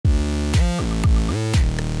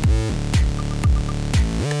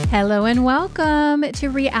Hello and welcome to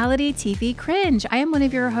Reality TV Cringe. I am one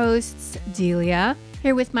of your hosts, Delia,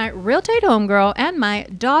 here with my real tight homegirl and my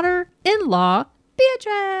daughter-in-law,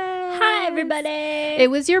 Beatrice. Hi, everybody.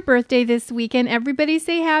 It was your birthday this weekend. Everybody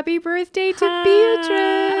say happy birthday to Beatrice.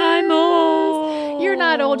 I'm old. You're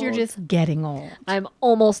not old. You're just getting old. I'm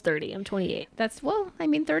almost 30. I'm 28. That's, well, I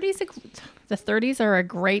mean, 30s, the 30s are a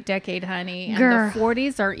great decade, honey. And Girl. the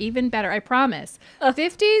 40s are even better, I promise.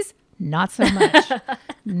 50s, not so much.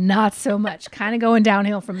 Not so much. Kind of going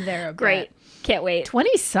downhill from there a bit. Great. Can't wait.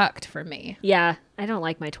 20 sucked for me. Yeah, I don't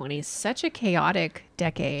like my 20s. Such a chaotic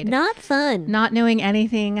decade. Not fun. Not knowing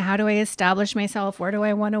anything. How do I establish myself? Where do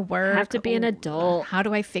I want to work? Have to be an adult. How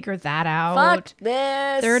do I figure that out? Fuck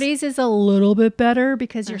this. 30s is a little bit better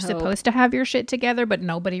because you're hope. supposed to have your shit together, but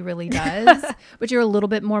nobody really does. But you're a little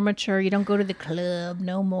bit more mature. You don't go to the club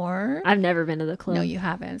no more. I've never been to the club. No, you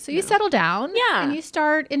haven't. So you settle down. Yeah. And you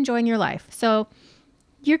start enjoying your life. So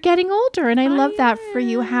you're getting older, and I love that for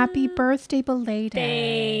you. Happy birthday belated.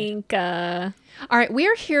 Thank All right,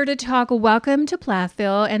 we're here to talk Welcome to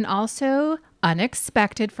Plathville and also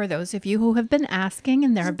Unexpected for those of you who have been asking,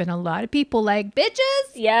 and there have been a lot of people like, bitches,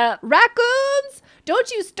 Yeah. raccoons,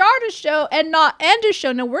 don't you start a show and not end a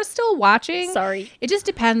show. No, we're still watching. Sorry. It just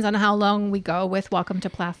depends on how long we go with Welcome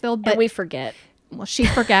to Plathville. But And we forget. well, she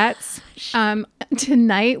forgets.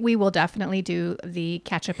 Tonight, we will definitely do the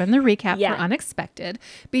catch up and the recap Yeah. for Unexpected.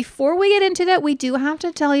 Before we get into that, we do have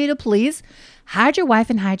to tell you to please hide your wife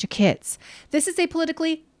and hide your kids. This is a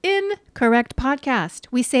politically incorrect podcast.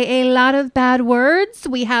 We say a lot of bad words.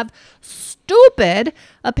 We have stupid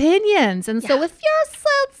opinions. And so if you're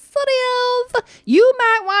sensitive, you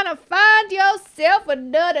might want to find yourself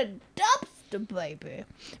another dumpster, baby.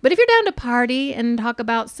 But if you're down to party and talk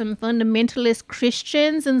about some fundamentalist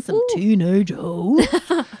Christians and some teenage hoes,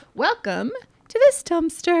 welcome to this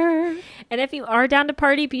dumpster. And if you are down to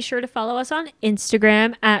party, be sure to follow us on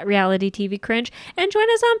Instagram at Reality TV Cringe and join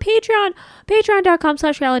us on Patreon.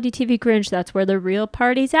 Patreon.com/Reality TV Cringe. That's where the real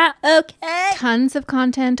party's at. Okay. Tons of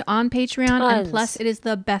content on Patreon, and Tons. plus it is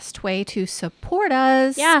the best way to support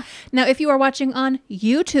us. Yeah. Now, if you are watching on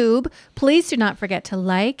YouTube, please do not forget to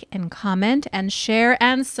like and comment and share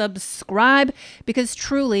and subscribe, because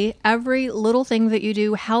truly every little thing that you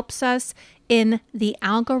do helps us in the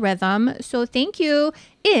algorithm. So thank you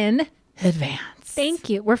in advance. Thank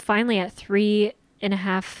you. We're finally at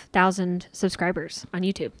 3,500 subscribers on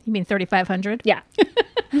YouTube. You mean 3,500? Yeah.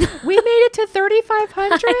 We made it to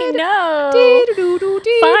 3,500. I know.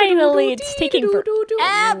 Finally, it's taking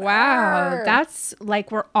forever. Wow, that's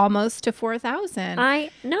like we're almost to 4,000. I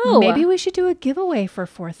know. Maybe we should do a giveaway for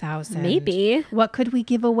 4,000. Maybe. What could we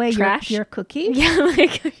give away? Trash? Your cookie? Yeah,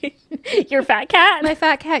 like your fat cat. My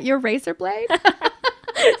fat cat, your razor blade?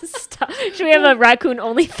 Stop. Should we have a raccoon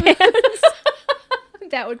OnlyFans?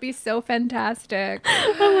 That would be so fantastic.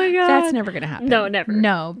 Oh my god. That's never going to happen. No, never.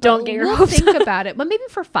 No. Don't but get your we'll hopes think up. about it. Well, maybe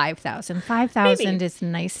for 5,000. 5,000 Maybe. is a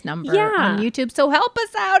nice number Yeah. on YouTube. So help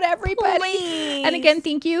us out, everybody. Please. And again,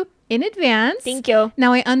 thank you in advance. Thank you.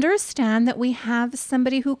 Now, I understand that we have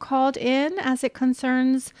somebody who called in as it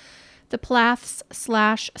concerns the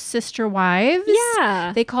Plaths/sister wives.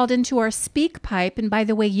 Yeah. They called into our speak pipe. And by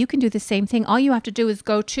the way, you can do the same thing. All you have to do is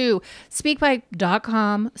go to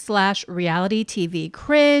speakpipe.com/reality TV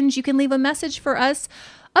cringe. You can leave a message for us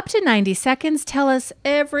up to 90 seconds. Tell us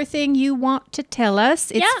everything you want to tell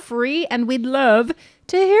us. It's Yeah. free and we'd love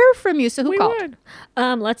to hear from you. So who called? would.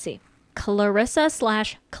 Let's see.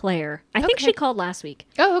 Clarissa/Claire. I think Okay. she called last week.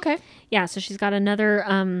 Oh, okay. Yeah, so she's got another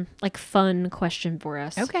like fun question for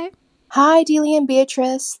us. Okay. Hi, Delia and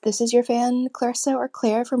Beatrice. This is your fan, Clarissa or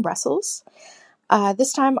Claire from Brussels.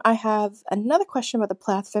 This time I have another question about the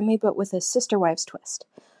Plath family, but with a sister wives twist.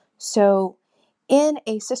 So, in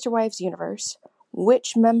a sister wives universe,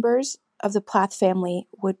 which members of the Plath family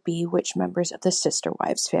would be which members of the sister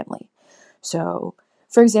wives family? So,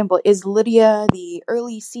 for example, is Lydia the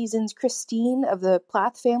early seasons Christine of the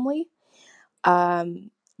Plath family?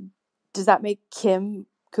 Does that make Kim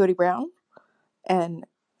Cody Brown? And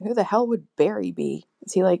who the hell would Barry be?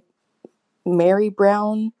 Is he like Mary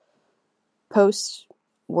Brown post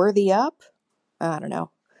Worthy Up? I don't know.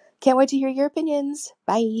 Can't wait to hear your opinions.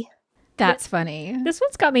 Bye. That's funny. This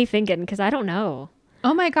one's got me thinking because I don't know.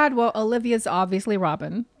 Oh my God. Well, Olivia's obviously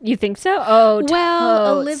Robin. You think so? Oh,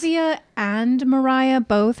 Well, totes. Olivia and Moriah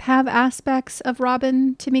both have aspects of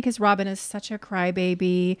Robin to me, because Robin is such a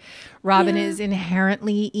crybaby. Robin is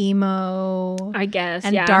inherently emo. I guess,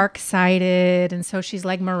 and yeah. dark-sided, and so she's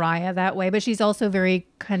like Moriah that way. But she's also very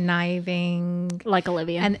conniving Like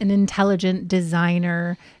Olivia. and an intelligent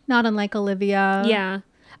designer, not unlike Olivia. yeah.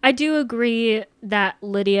 I do agree that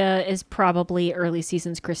Lydia is probably early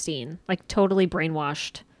seasons Christine, like totally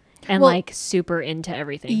brainwashed and Well, like super into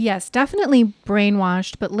everything. Yes, definitely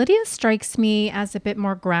brainwashed, but Lydia strikes me as a bit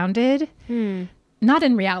more grounded. Not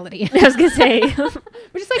in reality. I was gonna say,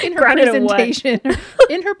 But just like in her Grounded in what? presentation.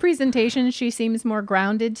 In her presentation, she seems more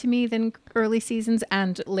grounded to me than early seasons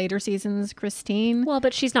and later seasons Christine. well,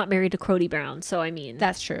 but she's not married to Crody Brown, so I mean,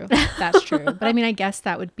 That's true. That's true. But I mean, I guess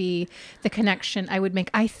that would be the connection I would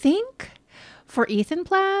make. I think for Ethan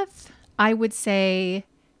Plath, I would say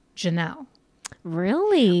Janelle.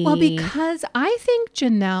 really? Well, because I think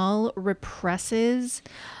Janelle represses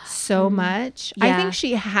so much. I Yeah. think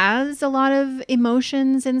she has a lot of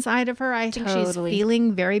emotions inside of her. I think she's Totally.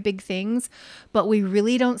 feeling very big things, but we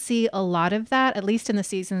really don't see a lot of that, at least in the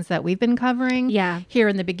seasons that we've been covering. Yeah. Here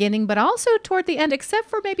in the beginning, but also toward the end, except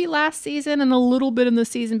for maybe last season and a little bit in the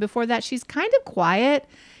season before that. She's kind of quiet.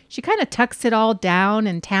 She kind of tucks it all down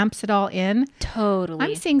and tamps it all in. totally.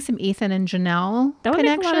 I'm seeing some Ethan and Janelle That would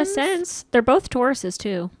make a lot of connections. sense. They're both Tauruses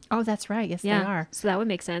too. Oh, that's right. Yes, Yeah, they are. so that would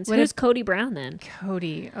make sense. What Who's if- Cody Brown then?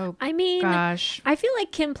 Cody. Oh, I mean, gosh. I feel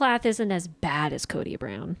like Kim Plath isn't as bad as Cody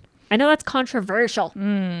Brown. I know that's controversial,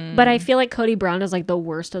 but I feel like Cody Brown is like the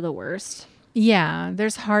worst of the worst. Yeah,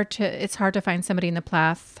 it's hard to find somebody in the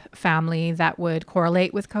Plath family that would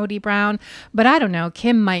correlate with Cody Brown, but I don't know.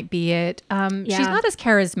 Kim might be it. She's Yeah. not as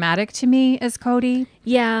charismatic to me as Cody,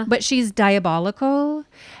 Yeah, but she's diabolical,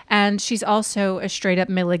 and she's also a straight up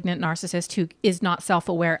malignant narcissist who is not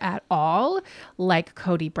self-aware at all, like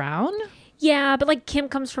Cody Brown. yeah, but like Kim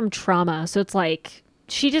comes from trauma, so it's like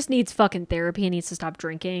she just needs fucking therapy and needs to stop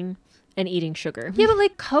drinking and eating sugar. Yeah, but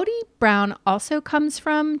like Cody Brown also comes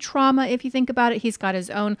from trauma. If you think about it, he's got his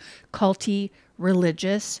own culty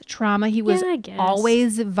religious trauma. He was Yeah, I guess.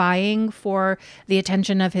 always vying for the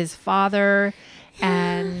attention of his father.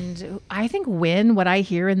 And I think what I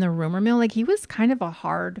hear in the rumor mill, like he was kind of a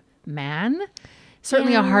hard man,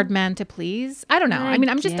 certainly a Yeah. hard man to please. I don't know. I I mean,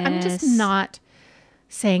 I'm just guess. not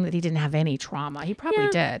saying that he didn't have any trauma. He probably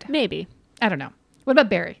Yeah, did. maybe. I don't know. What about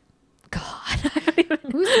Barry? God, I don't even know.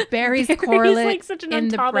 Who's Barry's Barry's correlate like such an in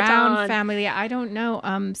the Brown automaton. family? I don't know.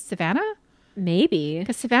 Savannah? Maybe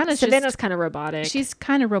Because Savannah's kind of robotic. she's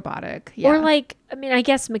kind of robotic. Yeah. Or like, I mean, I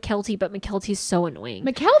guess McKelty, but McKelty's so annoying.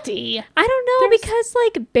 McKelty. I don't know because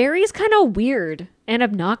like Barry's kind of weird and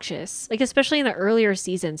obnoxious. Like especially in the earlier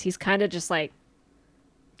seasons, he's kind of just like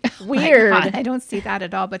weird. My God, I don't see that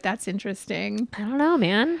at all, but that's interesting. I don't know,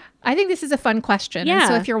 man. I think this is a fun question. And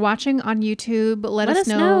so Yeah. if you're watching on YouTube, let us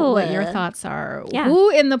know what your thoughts are. Yeah. Who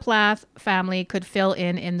in the Plath family could fill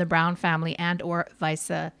in the Brown family and or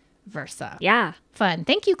vice versa? Yeah. Fun.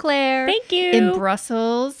 Thank you, Claire. Thank you. In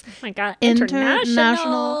Brussels. Oh my God.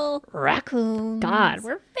 International Raccoons. God,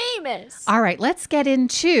 we're famous. All right, let's get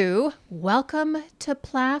into Welcome to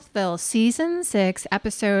Plathville, Season 6,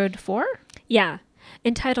 Episode 4. Yeah.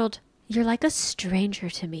 Entitled, You're Like a Stranger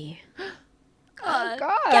to Me. Oh,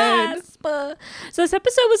 God. Gasp. So this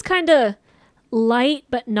episode was kind of light,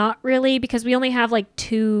 but not really, because we only have like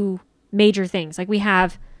two major things. Like we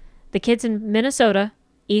have the kids in Minnesota,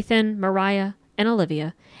 Ethan, Moriah, and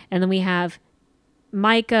Olivia. And then we have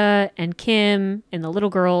Micah and Kim and the little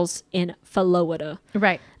girls in Florida.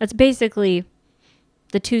 Right. That's basically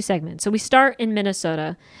the two segments. So we start in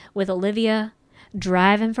Minnesota with Olivia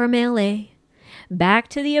driving from LA back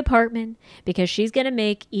to the apartment because she's going to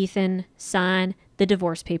make Ethan sign the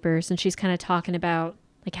divorce papers. And she's kind of talking about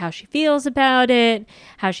like how she feels about it,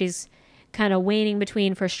 how she's kind of waning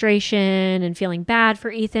between frustration and feeling bad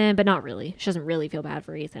for Ethan, but not really. She doesn't really feel bad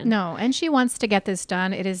for Ethan. No, and she wants to get this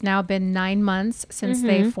done. It has now been 9 months since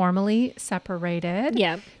they formally separated.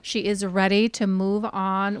 Yeah. She is ready to move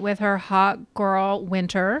on with her hot girl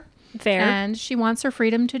winter. Fair. And she wants her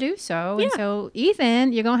freedom to do so. And Yeah. so,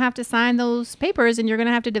 Ethan, you're going to have to sign those papers and you're going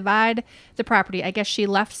to have to divide the property. I guess she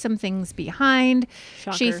left some things behind.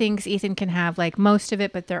 She Shocker. thinks Ethan can have like most of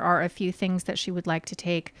it, but there are a few things that she would like to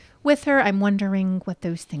take with her. I'm wondering what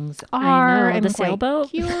those things are. know, I'm the quite sailboat?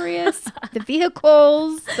 curious. The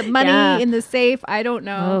vehicles, the money Yeah. in the safe. I don't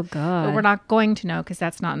know. Oh, God. But we're not going to know because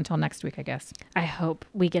that's not until next week, I guess. I hope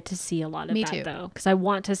we get to see a lot of Me that too. though, because I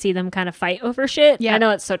want to see them kind of fight over shit. Yeah. I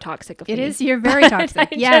know it's so toxic of It me. is. You're very but toxic. I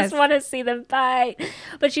Yes. just want to see them fight.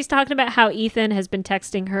 But she's talking about how Ethan has been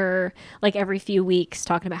texting her like every few weeks,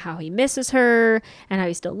 talking about how he misses her and how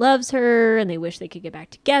he still loves her, and they wish they could get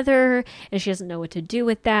back together. And she doesn't know what to do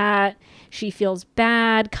with that. She feels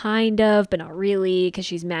bad, kind of, but not really, because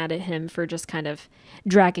she's mad at him for just kind of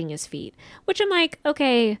dragging his feet. Which I'm like,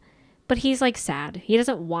 okay. But he's like sad. He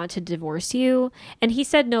doesn't want to divorce you. And he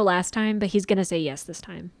said no last time, but he's going to say yes this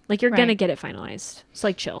time. Like, you're going to get it finalized. It's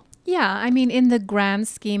like, chill. Yeah. I mean, in the grand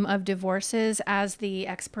scheme of divorces, as the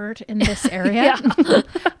expert in this area,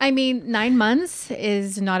 I mean, 9 months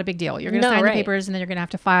is not a big deal. You're going to sign the papers and then you're going to have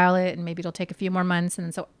to file it. And maybe it'll take a few more months.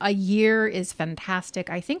 And so a year is fantastic.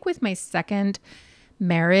 I think with my second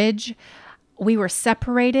marriage, we were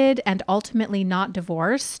separated and ultimately not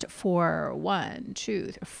divorced for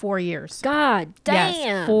 4 years. God damn.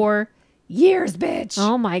 Yes, 4 years, bitch.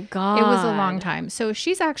 Oh my God. It was a long time. So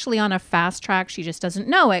she's actually on a fast track. She just doesn't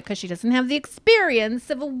know it because she doesn't have the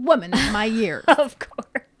experience of a woman in my years. Of course.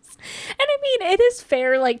 And I mean, it is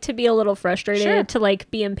fair, like, to be a little frustrated, to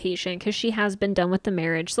like be impatient because she has been done with the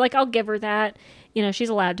marriage. So like, I'll give her that. You know, she's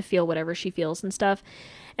allowed to feel whatever she feels and stuff.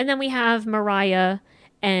 And then we have Moriah.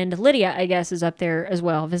 And Lydia, I guess, is up there as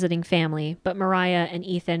well, visiting family. But Moriah and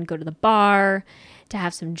Ethan go to the bar to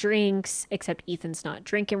have some drinks, except Ethan's not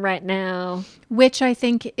drinking right now. Which I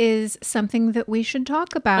think is something that we should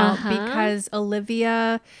talk about because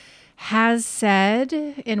Olivia has said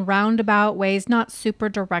in roundabout ways, not super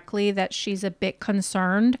directly, that she's a bit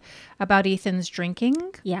concerned about Ethan's drinking.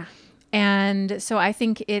 Yeah. And so I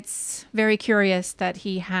think it's very curious that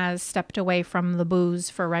he has stepped away from the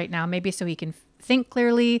booze for right now, maybe so he can think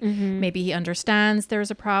clearly. Maybe he understands there's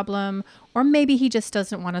a problem, or maybe he just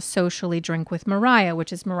doesn't want to socially drink with Moriah,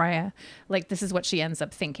 which is Moriah. Like, this is what she ends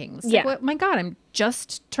up thinking. It's like, well, my God, I'm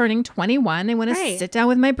just turning 21. I want to sit down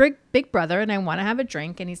with my big brother and I want to have a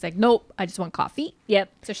drink. And he's like, nope, I just want coffee. Yep.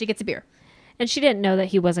 So she gets a beer. And she didn't know that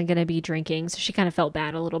he wasn't going to be drinking. So she kind of felt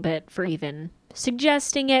bad a little bit for even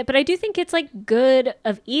suggesting it. But I do think it's like good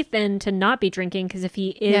of Ethan to not be drinking, because if he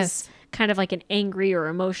is kind of like an angry or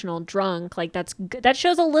emotional drunk, like that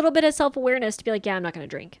shows a little bit of self-awareness to be like, yeah, I'm not going to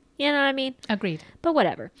drink. You know what I mean? Agreed. But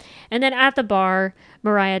whatever. And then at the bar,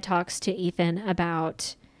 Moriah talks to Ethan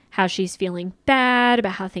about how she's feeling bad,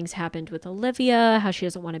 about how things happened with Olivia, how she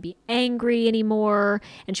doesn't want to be angry anymore,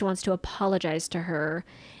 and she wants to apologize to her.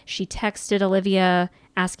 She texted Olivia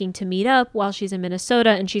asking to meet up while she's in Minnesota,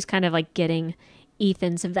 and she's kind of like getting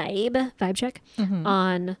Ethan's vibe check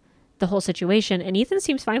on the whole situation. And Ethan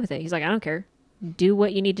seems fine with it. He's like, I don't care. Do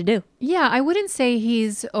what you need to do. Yeah, I wouldn't say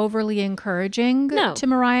he's overly encouraging to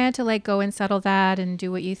Moriah to like go and settle that and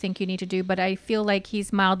do what you think you need to do. But I feel like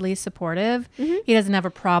he's mildly supportive. He doesn't have a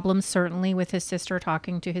problem, certainly, with his sister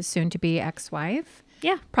talking to his soon-to-be ex-wife.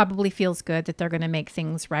 Yeah. Probably feels good that they're going to make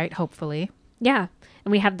things right, hopefully. Yeah.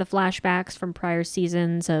 And we have the flashbacks from prior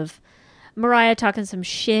seasons of Moriah talking some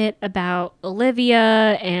shit about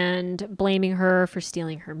Olivia and blaming her for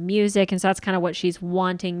stealing her music. And so that's kind of what she's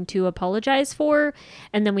wanting to apologize for.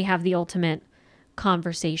 And then we have the ultimate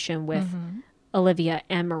conversation with Olivia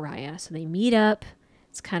and Moriah. So they meet up.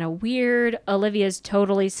 It's kind of weird. Olivia's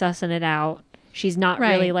totally sussing it out. She's not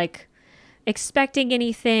really like expecting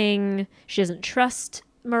anything. She doesn't trust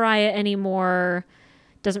Moriah anymore.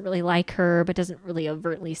 Doesn't really like her, but doesn't really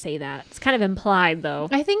overtly say that. It's kind of implied, though.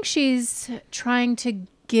 I think she's trying to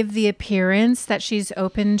give the appearance that she's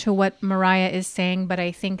open to what Moriah is saying, but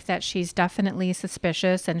I think that she's definitely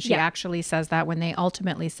suspicious, and she actually says that when they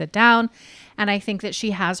ultimately sit down. And I think that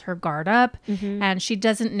she has her guard up, and she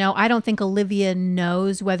doesn't know. I don't think Olivia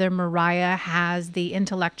knows whether Moriah has the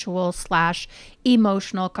intellectual /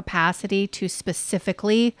 emotional capacity to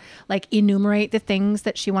specifically like enumerate the things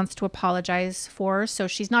that she wants to apologize for. So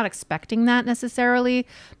she's not expecting that necessarily,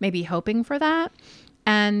 maybe hoping for that.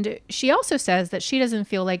 And she also says that she doesn't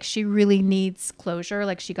feel like she really needs closure.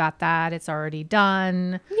 Like, she got that. It's already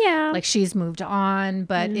done. Yeah. Like, she's moved on.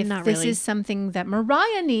 But if this is something that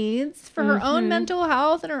Moriah needs for her own mental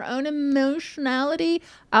health and her own emotionality,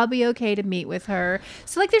 I'll be okay to meet with her.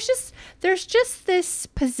 So, like, there's just this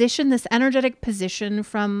position, this energetic position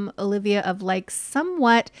from Olivia of, like,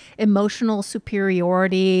 somewhat emotional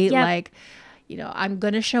superiority. Like, you know, I'm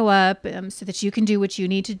going to show up so that you can do what you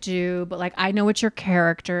need to do. But like, I know what your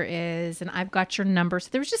character is and I've got your number. So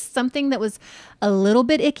there was just something that was a little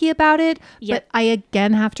bit icky about it. But I,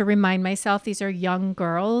 again, have to remind myself, these are young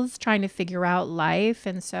girls trying to figure out life.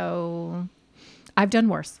 And so I've done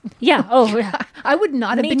worse. Yeah. Oh, yeah. I would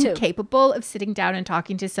not have been capable of sitting down and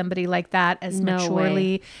talking to somebody like that as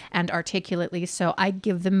maturely and articulately. So I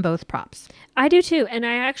give them both props. I do too. And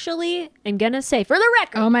I actually am going to say, for the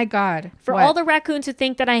record. Oh my God. For all the raccoons who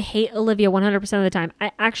think that I hate Olivia 100% of the time,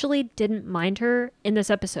 I actually didn't mind her in this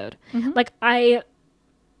episode. Like, I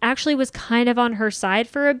actually was kind of on her side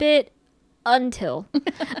for a bit until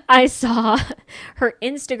I saw her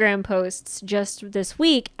Instagram posts just this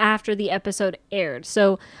week after the episode aired.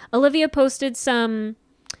 So Olivia posted some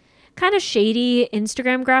kind of shady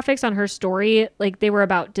Instagram graphics on her story. Like they were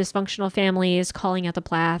about dysfunctional families, calling out the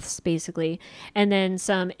Plaths, basically. And then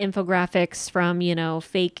some infographics from, you know,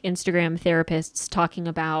 fake Instagram therapists talking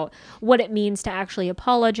about what it means to actually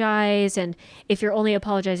apologize. And if you're only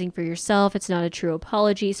apologizing for yourself, it's not a true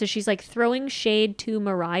apology. So she's like throwing shade to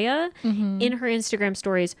Moriah in her Instagram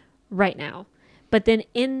stories right now. But then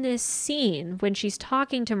in this scene, when she's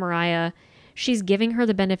talking to Moriah, she's giving her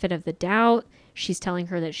the benefit of the doubt. She's telling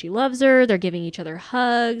her that she loves her. They're giving each other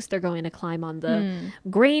hugs. They're going to climb on the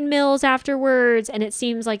grain mills afterwards. And it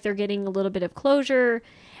seems like they're getting a little bit of closure.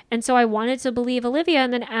 And so I wanted to believe Olivia.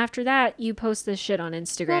 And then after that, you post this shit on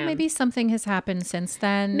Instagram. Well, maybe something has happened since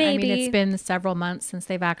then. Maybe. I mean, it's been several months since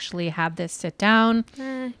they've actually had this sit down.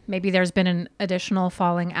 Maybe there's been an additional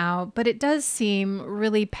falling out. But it does seem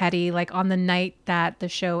really petty, like on the night that the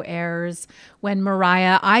show airs, when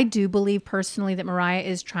Moriah, I do believe personally that Moriah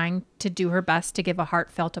is trying to do her best to give a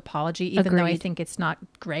heartfelt apology, even though I think it's not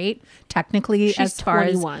great technically. She's as far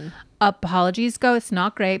 21. as apologies go. It's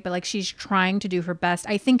not great, but like she's trying to do her best.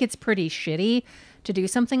 I think it's pretty shitty to do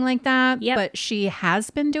something like that, but she has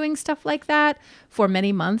been doing stuff like that for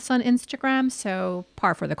many months on Instagram, so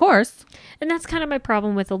par for the course. And that's kind of my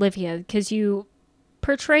problem with Olivia, because you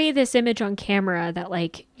portray this image on camera that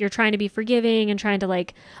like you're trying to be forgiving and trying to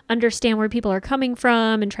like understand where people are coming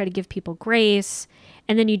from and try to give people grace.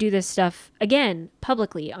 And then you do this stuff again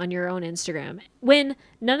publicly on your own Instagram when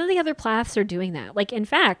none of the other Plaths are doing that. Like, in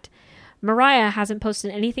fact, Moriah hasn't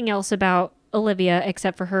posted anything else about Olivia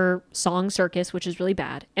except for her song Circus, which is really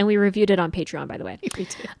bad. And we reviewed it on Patreon, by the way. We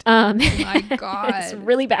did. Oh my God. It's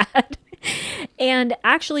really bad. And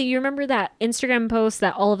actually, you remember that Instagram post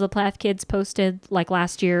that all of the Plath kids posted like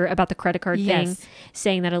last year about the credit card thing,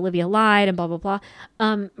 saying that Olivia lied and blah, blah,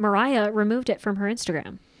 blah. Moriah removed it from her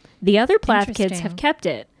Instagram. The other Plath kids have kept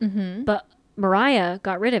it, but Moriah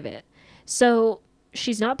got rid of it. So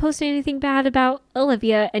she's not posting anything bad about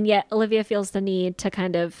Olivia, and yet Olivia feels the need to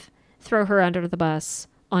kind of throw her under the bus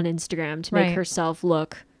on Instagram to make herself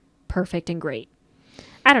look perfect and great.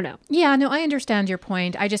 I don't know. Yeah, no, I understand your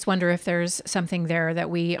point. I just wonder if there's something there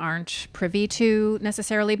that we aren't privy to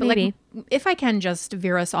necessarily. But Maybe. like, if I can just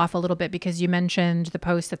veer us off a little bit, because you mentioned the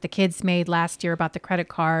post that the kids made last year about the credit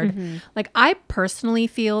card. Like, I personally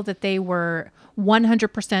feel that they were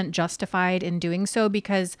 100% justified in doing so,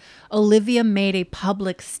 because Olivia made a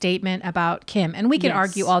public statement about Kim. And we can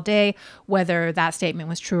argue all day whether that statement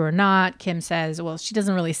was true or not. Kim says, well, she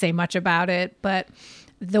doesn't really say much about it, but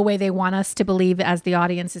the way they want us to believe as the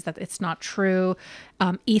audience is that it's not true.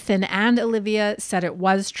 Ethan and Olivia said it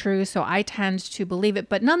was true, so I tend to believe it.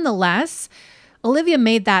 But nonetheless, Olivia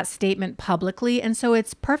made that statement publicly, and so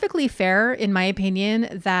it's perfectly fair, in my opinion,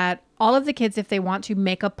 that all of the kids, if they want to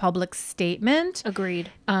make a public statement, Agreed.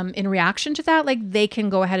 In reaction to that, like, they can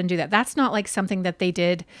go ahead and do that. That's not like something that they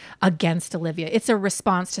did against Olivia. It's a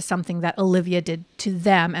response to something that Olivia did to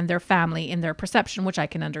them and their family in their perception, which I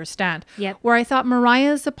can understand. Yep. Where I thought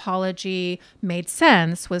Moriah's apology made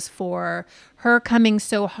sense was for her coming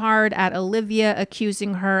so hard at Olivia,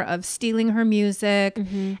 accusing her of stealing her music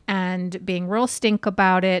and being real stink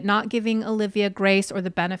about it, not giving Olivia grace or the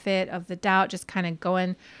benefit of the doubt, just kind of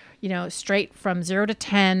going, you know, straight from 0 to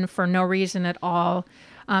 10 for no reason at all.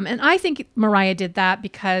 And I think Moriah did that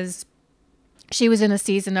because she was in a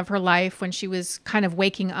season of her life when she was kind of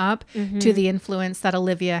waking up to the influence that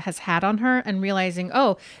Olivia has had on her and realizing,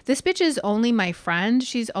 oh, this bitch is only my friend.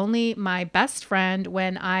 She's only my best friend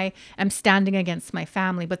when I am standing against my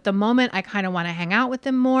family. But the moment I kind of want to hang out with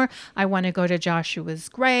them more, I want to go to Joshua's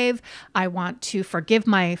grave, I want to forgive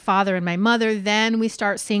my father and my mother, then we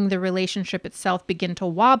start seeing the relationship itself begin to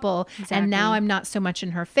wobble. And now I'm not so much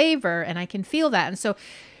in her favor, and I can feel that. And so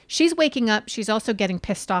she's waking up. She's also getting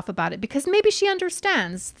pissed off about it because maybe she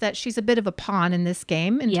understands that she's a bit of a pawn in this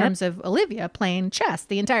game in terms of Olivia playing chess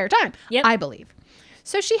the entire time, I believe.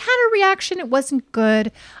 So she had a reaction. It wasn't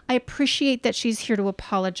good. I appreciate that she's here to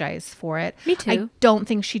apologize for it. Me too. I don't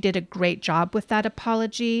think she did a great job with that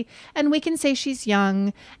apology. And we can say she's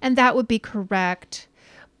young, and that would be correct.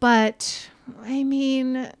 But, I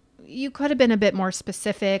mean, you could have been a bit more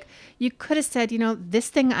specific. You could have said, you know, this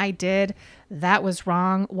thing I did, that was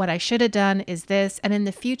wrong. What I should have done is this. And in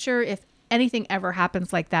the future, if anything ever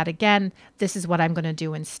happens like that again, this is what I'm going to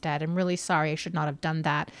do instead. I'm really sorry. I should not have done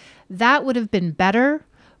that. That would have been better.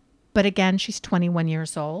 But again, she's 21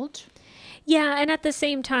 years old. Yeah, and at the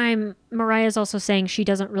same time, Moriah's also saying she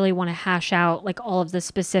doesn't really want to hash out like all of the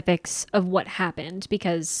specifics of what happened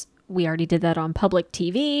because we already did that on public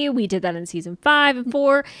TV. We did that in season 5 and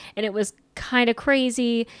 4, and it was kind of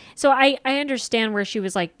crazy. So I understand where she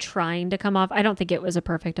was like trying to come off. I don't think it was a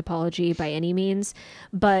perfect apology by any means,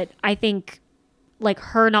 but I think like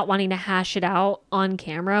her not wanting to hash it out on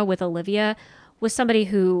camera with Olivia was somebody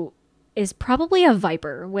who is probably a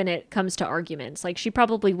viper when it comes to arguments. Like she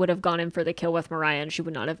probably would have gone in for the kill with Moriah and she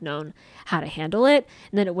would not have known how to handle it.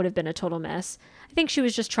 And then it would have been a total mess. I think she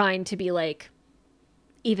was just trying to be like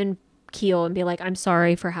even keel and be like, I'm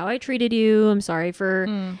sorry for how I treated you. I'm sorry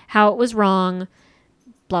for how it was wrong.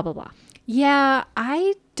 Blah, blah, blah. Yeah,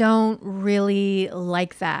 I don't really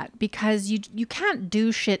like that because you can't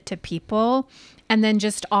do shit to people and then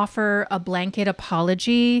just offer a blanket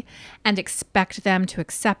apology and expect them to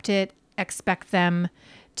accept it, expect them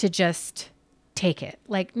to just take it.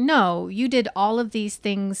 Like, no, you did all of these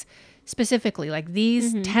things specifically, like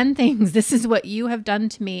these 10 things. This is what you have done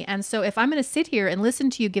to me. And so if I'm going to sit here and listen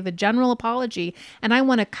to you give a general apology and I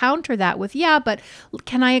want to counter that with, yeah, but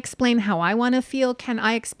can I explain how I want to feel? Can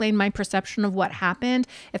I explain my perception of what happened?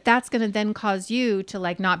 If that's going to then cause you to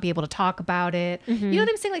like not be able to talk about it. You know what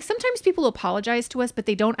I'm saying? Like sometimes people apologize to us, but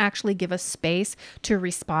they don't actually give us space to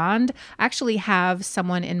respond. I actually have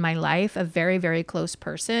someone in my life, a very, very close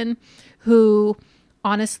person who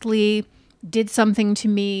honestly did something to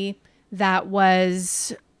me that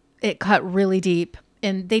it cut really deep,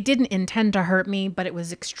 and they didn't intend to hurt me, but it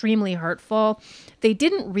was extremely hurtful. They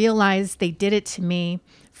didn't realize they did it to me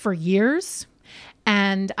for years,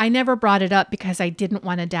 and I never brought it up because I didn't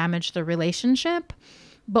want to damage the relationship.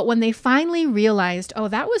 But when they finally realized, oh,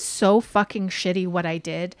 that was so fucking shitty what I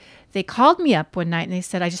did, they called me up one night and they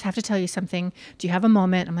said, I just have to tell you something. Do you have a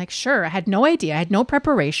moment? I'm like, sure. I had no idea. I had no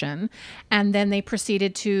preparation. And then they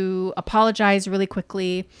proceeded to apologize really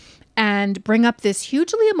quickly and bring up this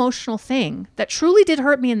hugely emotional thing that truly did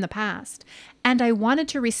hurt me in the past. And I wanted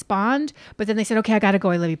to respond, but then they said, okay, I got to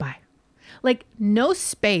go. I love you. Bye. Like no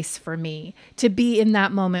space for me to be in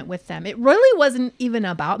that moment with them. It really wasn't even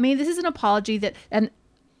about me. This is an apology that, and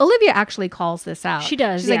Olivia actually calls this out. She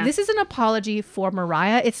does. She's like, this is an apology for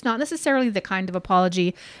Moriah. It's not necessarily the kind of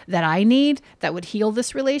apology that I need that would heal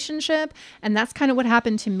this relationship. And that's kind of what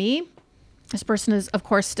happened to me. This person is, of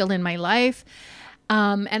course, still in my life.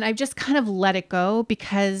 And I've just kind of let it go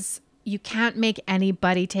because you can't make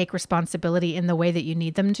anybody take responsibility in the way that you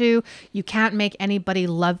need them to. You can't make anybody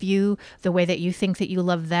love you the way that you think that you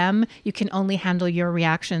love them. You can only handle your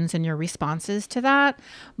reactions and your responses to that.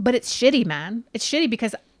 But it's shitty, man. It's shitty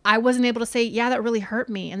because I wasn't able to say, yeah, that really hurt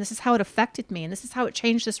me. And this is how it affected me. And this is how it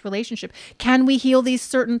changed this relationship. Can we heal these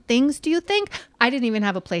certain things, do you think? I didn't even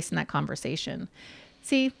have a place in that conversation.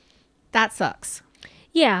 See, that sucks.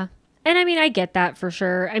 Yeah. And I mean, I get that for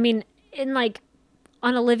sure. I mean, in like,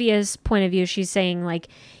 on Olivia's point of view, she's saying like,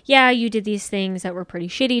 yeah, you did these things that were pretty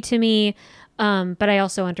shitty to me. But I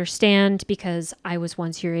also understand because I was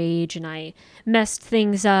once your age and I messed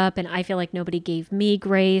things up and I feel like nobody gave me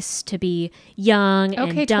grace to be young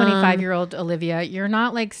and dumb. 25-year-old Olivia, you're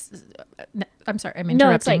not like, I'm sorry, I'm interrupting.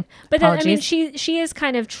 No, it's like, but then, I mean, Apologies. she is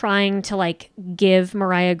kind of trying to like give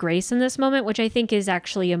Moriah grace in this moment, which I think is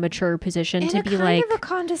actually a mature position to be like, in a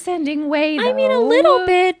condescending way, though. I mean, a little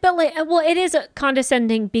bit, but like, well, it is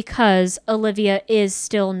condescending because Olivia is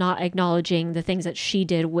still not acknowledging the things that she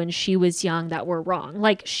did when she was young that were wrong.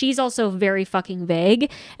 Like, she's also very fucking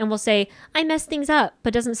vague and will say, I messed things up,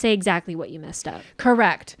 but doesn't say exactly what you messed up.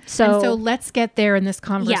 Correct. So let's get there in this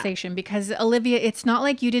conversation because Olivia, it's not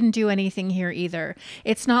like you didn't do anything here either.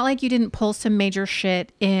 It's not like you didn't pull some major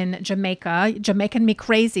shit in Jamaica, Jamaican Me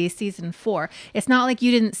Crazy season 4. It's not like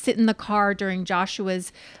you didn't sit in the car during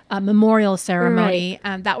Joshua's memorial ceremony.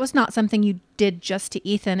 Right. That was not something you did just to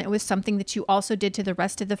Ethan. It was something that you also did to the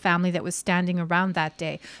rest of the family that was standing around that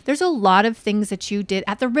day. There's a lot of things that you did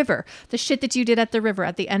at the river, the shit that you did at the river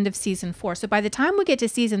at the end of season 4. So by the time we get to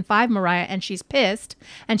season 5, Moriah, and she's pissed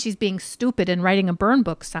and she's being stupid and writing a burn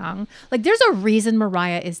book song, like there's a reason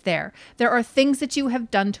Moriah is there. There are things that you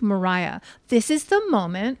have done to Moriah. This is the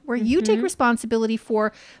moment where you take responsibility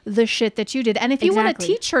for the shit that you did. And if you want to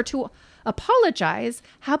teach her to apologize,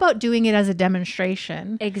 how about doing it as a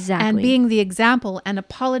demonstration? Exactly. And being the example and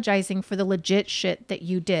apologizing for the legit shit that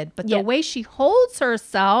you did. But the way she holds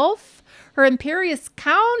herself, her imperious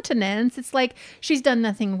countenance, it's like she's done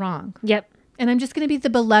nothing wrong. Yep. And I'm just going to be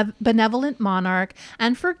the benevolent monarch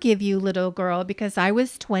and forgive you, little girl, because I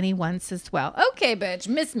was 20 once as well. Okay, bitch,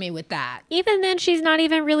 miss me with that. Even then, she's not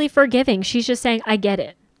even really forgiving. She's just saying, I get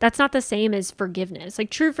it. That's not the same as forgiveness.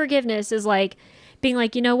 Like, true forgiveness is like being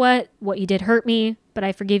like, you know what you did hurt me, but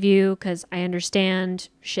I forgive you because I understand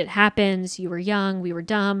shit happens. You were young. We were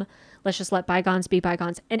dumb. Let's just let bygones be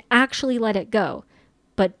bygones and actually let it go.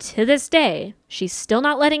 But to this day, she's still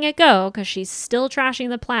not letting it go because she's still trashing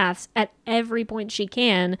the Plaths at every point she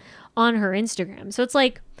can on her Instagram. So it's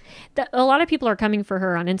like a lot of people are coming for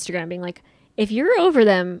her on Instagram being like, if you're over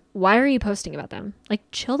them, why are you posting about them? Like,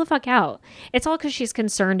 chill the fuck out. It's all because she's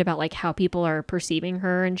concerned about like how people are perceiving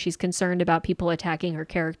her, and she's concerned about people attacking her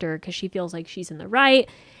character because she feels like she's in the right.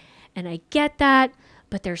 And I get that,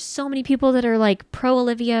 but there's so many people that are like pro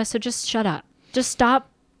Olivia, so just shut up. Just stop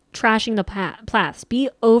trashing the Plaths. Be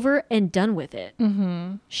over and done with it.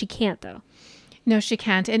 Mm-hmm. She can't though. No, she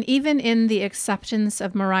can't. And even in the acceptance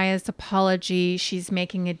of Moriah's apology, she's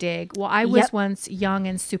making a dig. Well, I was once young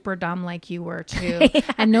and super dumb like you were too.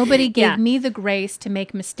 And nobody gave me the grace to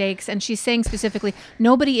make mistakes. And she's saying specifically,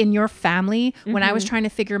 nobody in your family, when I was trying to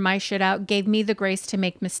figure my shit out, gave me the grace to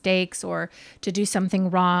make mistakes or to do something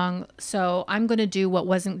wrong. So I'm going to do what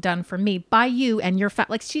wasn't done for me by you and your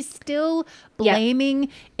family. Like, she's still blaming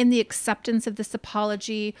in the acceptance of this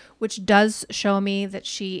apology, which does show me that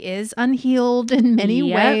she is unhealed in many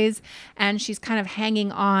ways, and she's kind of hanging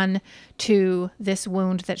on to this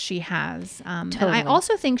wound that she has. And I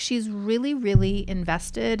also think she's really, really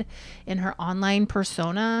invested in her online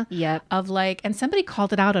persona of like, and somebody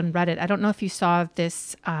called it out on Reddit. I don't know if you saw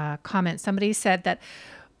this comment. Somebody said that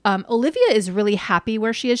Olivia is really happy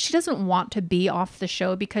where she is. She doesn't want to be off the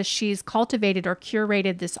show because she's cultivated or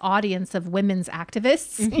curated this audience of women's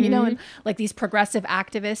activists, you know, and like these progressive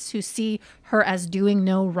activists who see her as doing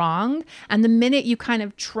no wrong. And the minute you kind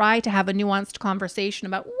of try to have a nuanced conversation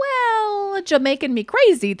about, well, Jamaican me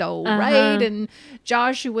crazy though, right? And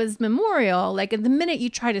Joshua's memorial, like, the minute you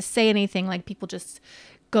try to say anything, like, people just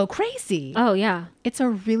go crazy. Oh, yeah. It's a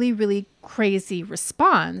really, really crazy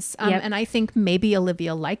response. And I think maybe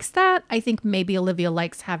Olivia likes that. I think maybe Olivia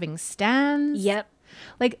likes having stands. Yep.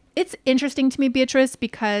 Like, it's interesting to me, Beatrice,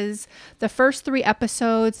 because the first 3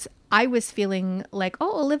 episodes, I was feeling like,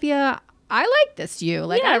 oh, Olivia, I like this you.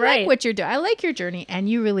 Like, I like what you're doing. I like your journey. And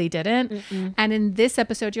you really didn't. And in this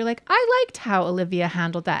episode, you're like, I liked how Olivia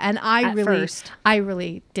handled that. And I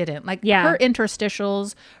really didn't. Like, her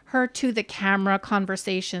interstitials, her to the camera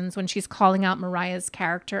conversations when she's calling out Moriah's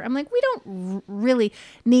character. I'm like, we don't really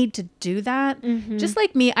need to do that. Just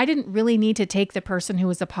like me, I didn't really need to take the person who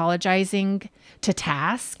was apologizing to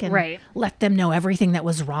task and let them know everything that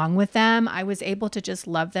was wrong with them. I was able to just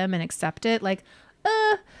love them and accept it. Like,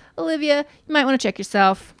 Olivia, you might want to check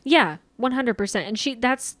yourself. Yeah, 100%. And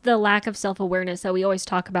that's the lack of self-awareness that we always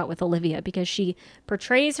talk about with Olivia, because she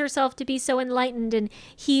portrays herself to be so enlightened and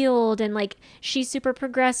healed, and like she's super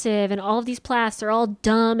progressive, and all of these Plaths are all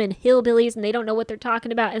dumb and hillbillies and they don't know what they're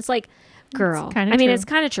talking about. And it's like, girl, it's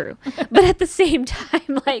kind of true. But at the same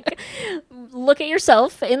time, like, look at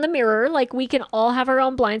yourself in the mirror. Like, we can all have our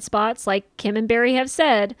own blind spots. Like Kim and Barry have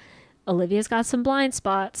said, Olivia's got some blind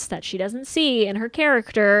spots that she doesn't see in her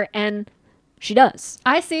character, and she does.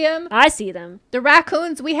 I see them. I see them. The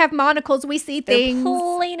raccoons, we have monocles, we see things.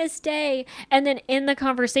 They're plain as day. And then in the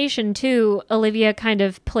conversation, too, Olivia kind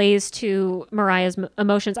of plays to Moriah's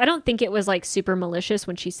emotions. I don't think it was, like, super malicious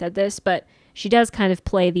when she said this, but she does kind of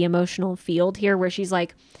play the emotional field here, where she's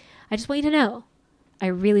like, I just want you to know, I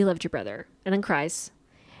really loved your brother. And then cries.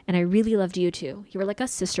 And I really loved you, too. You were like a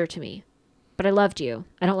sister to me. But I loved you.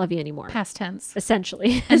 I don't love you anymore. Past tense.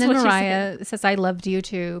 Essentially. And then Moriah says, I loved you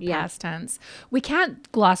too. Past tense. We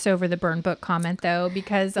can't gloss over the burn book comment, though,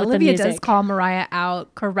 because with Olivia does call Moriah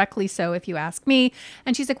out, correctly so, if you ask me.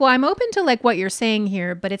 And she's like, well, I'm open to like what you're saying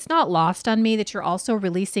here, but it's not lost on me that you're also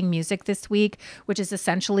releasing music this week, which is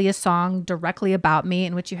essentially a song directly about me,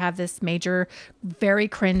 in which you have this major, very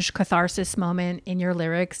cringe catharsis moment in your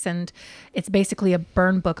lyrics. And it's basically a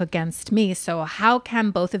burn book against me. So how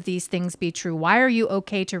can both of these things be true? Why are you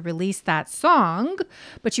okay to release that song,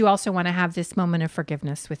 but you also want to have this moment of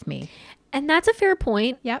forgiveness with me? And that's a fair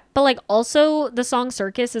point. Yep. But like, also the song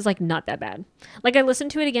Circus is like not that bad. Like, I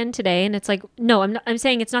listened to it again today, and it's like, no, I'm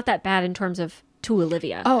saying it's not that bad in terms of to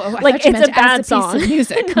Olivia. Oh, like, it's a bad song. Piece of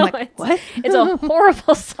music. No, like, what? It's a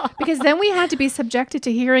horrible song. Because then we had to be subjected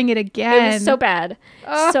to hearing it again. It was so bad.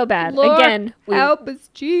 So bad. Lord, again, help us,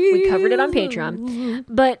 Jesus. We covered it on Patreon.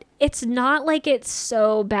 But it's not like it's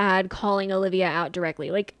so bad calling Olivia out directly.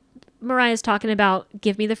 Like, Moriah's talking about,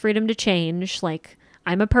 give me the freedom to change. Like,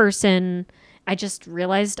 I'm a person. I just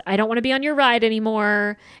realized I don't want to be on your ride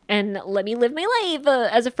anymore, and let me live my life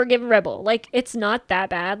as a forgiven rebel. Like, it's not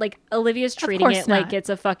that bad. Like, Olivia's treating it like it's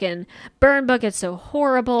a fucking burn book. It's so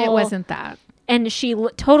horrible. It wasn't that. And she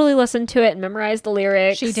totally listened to it and memorized the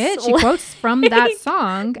lyrics. She did. She quotes from that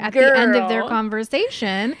song at the end of their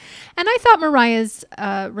conversation. And I thought Mariah's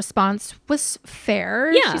response was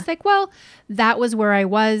fair. Yeah. She's like, well, that was where I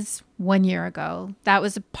was 1 year ago. That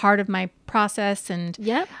was a part of my process. And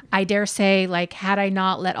Yep. I dare say, like, had I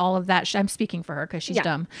not let all of that, I'm speaking for her because she's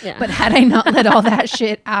dumb, Yeah. but had I not let all that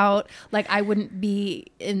shit out, like, I wouldn't be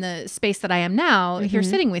in the space that I am now here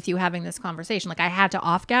sitting with you having this conversation. Like, I had to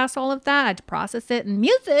off-gas all of that. I had to process it. And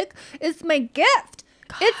music is my gift.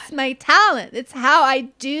 God. It's my talent. It's how I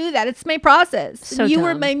do that. It's my process. So you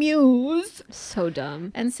were dumb. my muse. So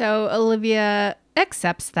dumb. And so Olivia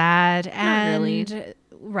accepts that. Not And really.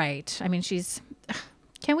 right. I mean,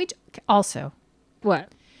 can we also, What?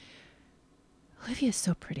 Olivia's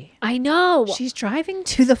so pretty. I know. She's driving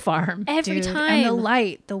to the farm Every dude, and the time.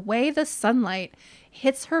 light, the way the sunlight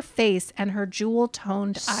hits her face and her jewel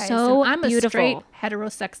toned eyes. So And I'm beautiful. a straight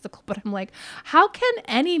heterosexual, but I'm like, how can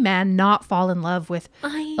any man not fall in love with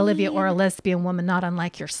Olivia or a lesbian woman, not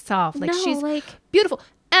unlike yourself? Like, No, she's like- beautiful.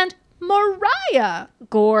 And Moriah,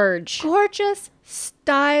 gorgeous,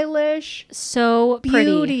 stylish, So pretty.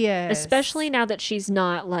 beauteous. Especially now that she's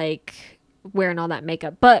not like wearing all that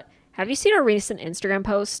makeup. But have you seen her recent Instagram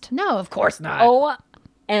post? No, of course not.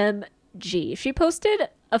 OMG. She posted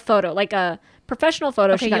a photo, like a professional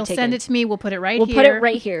photo okay, she got you'll taken. send it to me. We'll put it right We'll here. put it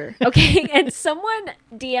right here. Okay. And someone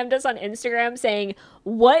DM'd us on Instagram saying,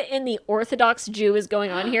 what in the Orthodox Jew is going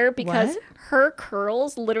on here? Because What? her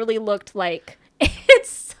curls literally looked like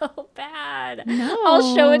it's so bad. No.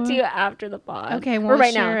 I'll show it to you after the pod. Okay, or won't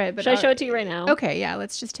right share now. it, but Should I show it to you right now? Okay, yeah.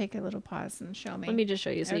 Let's just take a little pause and show me. Let me just show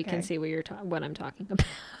you so you can Okay. see what I'm talking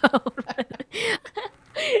about.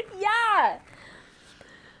 Yeah.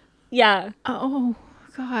 Yeah. Oh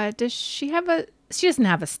God, does she have she doesn't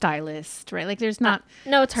have a stylist, right? Like, there's not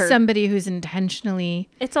No, it's her. somebody who's intentionally.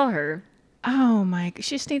 It's all her. Oh my!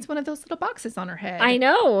 She just needs one of those little boxes on her head. I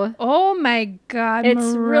know. Oh my God, It's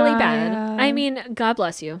really bad. Mariah. I mean, God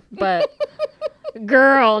bless you, but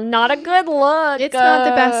girl, not a good look. It's not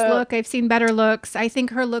the best look. I've seen better looks. I think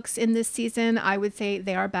her looks in this season, I would say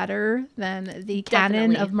they are better than the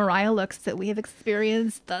canon Definitely. of Moriah looks that we have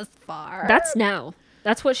experienced thus far. That's now.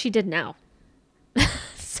 That's what she did now.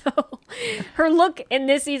 So her look in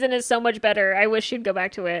this season is so much better. I wish she'd go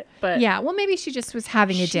back to it, but Yeah, well, maybe she just was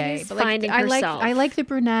having a day. She's But like, finding I herself. like the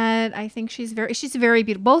brunette. I think she's very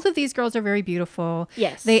beautiful. Both of these girls are very beautiful.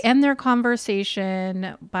 Yes. They end their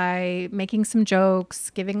conversation by making some jokes,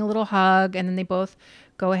 giving a little hug, and then they both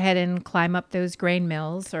go ahead and climb up those grain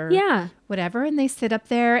mills or Yeah. whatever, and they sit up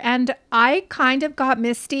there. And I kind of got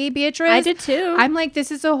misty, Beatrice. I did too. I'm like,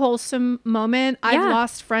 this is a wholesome moment. I've Yeah.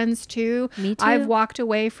 lost friends too. Me too. I've walked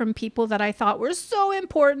away from people that I thought were so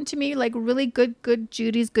important to me, like really good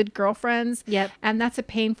Judy's, good girlfriends. Yep. And that's a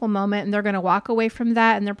painful moment. And they're going to walk away from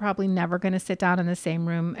that. And they're probably never going to sit down in the same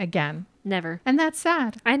room again. Never. And that's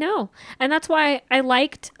sad. I know. And that's why I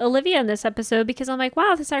liked Olivia in this episode, because I'm like,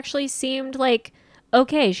 wow, this actually seemed like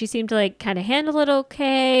okay. She seemed to like kind of handle it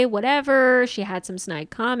okay, whatever. She had some snide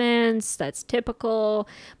comments. That's typical.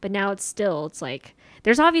 But now it's like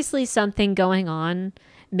there's obviously something going on.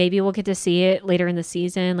 Maybe we'll get to see it later in the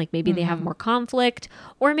season. Like maybe they have more conflict,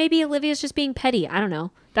 or maybe Olivia's just being petty. I don't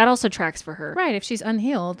know. That also tracks for her. Right. If she's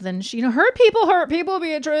unhealed, then she, hurt people,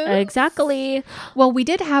 Beatrice. Exactly. Well, we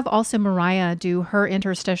did have also Moriah do her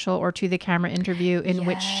interstitial or to the camera interview in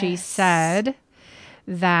which she said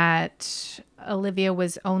that Olivia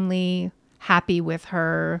was only happy with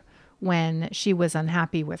her when she was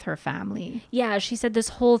unhappy with her family. Yeah, she said this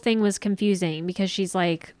whole thing was confusing because she's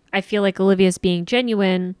like, I feel like Olivia's being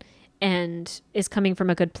genuine and is coming from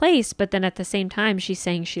a good place, but then at the same time she's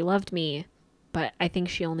saying she loved me, but I think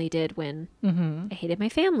she only did when I hated my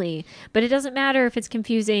family. But it doesn't matter if it's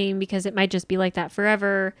confusing because it might just be like that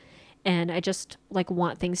forever. And I just like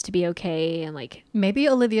want things to be okay. And like, Maybe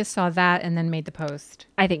Olivia saw that and then made the post.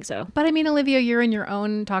 I think so. But I mean, Olivia, you're in your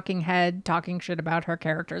own talking head, talking shit about her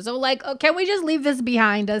character. So like, can we just leave this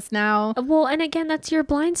behind us now? Well, and again, that's your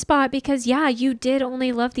blind spot because yeah, you did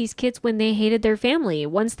only love these kids when they hated their family.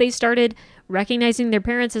 Once they started recognizing their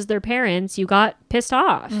parents as their parents, you got pissed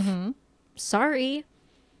off. Sorry.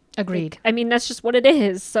 Agreed. I mean, that's just what it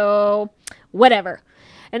is. So whatever.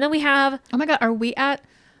 And then we have, Oh my God, are we at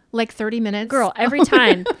like 30 minutes? girl, every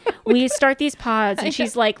time we start these pods and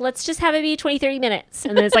she's like, let's just have it be 20, 30 minutes.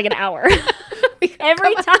 And then it's like an hour.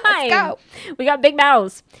 Every time. go. We got big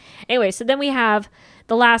mouths. Anyway, so then we have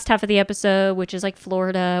the last half of the episode, which is like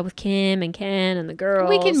Florida with Kim and Ken and the girls.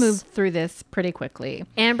 We can move through this pretty quickly.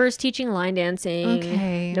 Amber's teaching line dancing.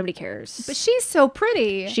 Okay. Nobody cares. But she's so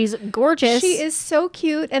pretty. She's gorgeous. She is so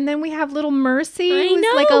cute. And then we have little Mercy, I who's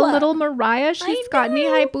know. like a little Moriah. She's I got know.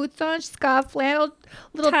 knee-high boots on. She's got a flannel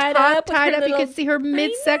little Tied top up with tied her up. You little- can see her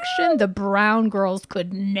midsection. The brown girls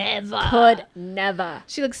could never.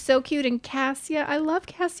 She looks so cute. And Cassia, I love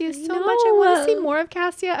Cassia so much. I want to see more of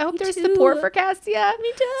Cassia. I hope there's too. support for Cassia.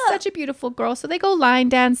 Me too. Such a beautiful girl. So they go line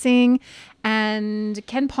dancing, and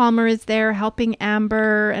Ken Palmer is there helping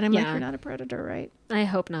Amber. And I'm like, Yeah. you're not a predator, right? I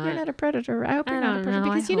hope You're not. not a predator. I hope I you're not a don't predator.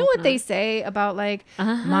 know. Because I you know hope what they not. say about like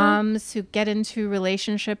moms who get into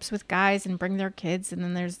relationships with guys and bring their kids. And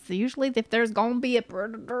then there's usually, if there's going to be a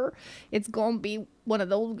predator, it's going to be one of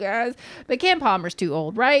those guys. But Ken Palmer's too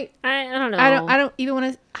old, right? I don't know. I don't even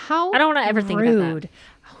want to. How I don't wanna ever think about that. rude.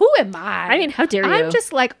 Who am I? I mean, how dare you? I'm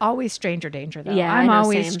just like always stranger danger though. Yeah, I I'm know,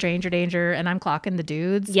 always same. stranger danger, and I'm clocking the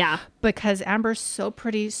dudes. Yeah. Because Amber's so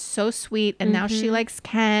pretty, so sweet, and now she likes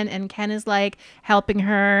Ken, and Ken is like helping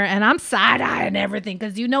her, and I'm side eyeing everything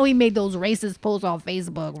because you know he made those racist posts on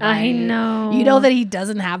Facebook, right? I know. You know that he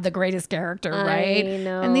doesn't have the greatest character, right? I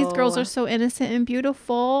know. And these girls are so innocent and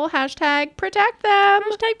beautiful. Hashtag protect them.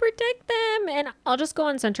 Hashtag protect them. And I'll just go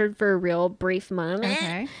uncensored for a real brief moment.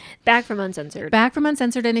 Okay. Back from uncensored. Back from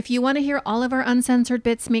Uncensored. And if you want to hear all of our uncensored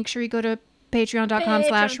bits, make sure you go to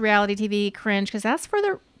patreon.com/reality TV cringe, because that's for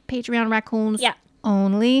the Patreon raccoons Yeah.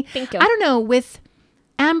 only. Thank you. I don't know. With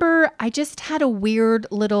Amber, I just had a weird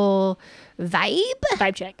little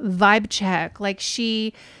vibe check. Like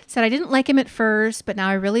she said, I didn't like him at first, but now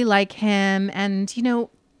I really like him. And, you know,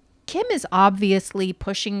 Kim is obviously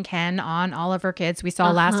pushing Ken on all of her kids. We saw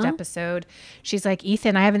last episode. She's like,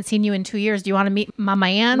 Ethan, I haven't seen you in 2 years. Do you want to meet my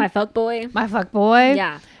man? My fuck boy. My fuck boy?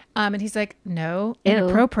 Yeah. And he's like, no,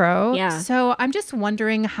 Ew. pro. Yeah. So I'm just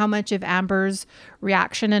wondering how much of Amber's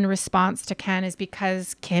reaction and response to Ken is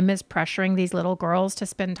because Kim is pressuring these little girls to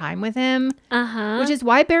spend time with him, which is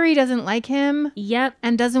why Barry doesn't like him. Yep.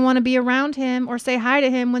 And doesn't want to be around him or say hi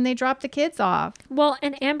to him when they drop the kids off. Well,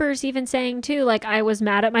 and Amber's even saying too, like, I was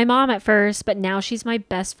mad at my mom at first, but now she's my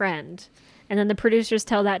best friend. And then the producers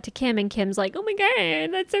tell that to Kim, and Kim's like, oh my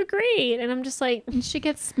God, that's so great. And I'm just like, And she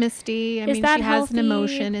gets misty. I Is mean, that she has an healthy?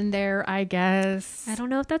 emotion in there, I guess. I don't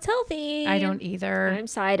know if that's healthy. I don't either. I'm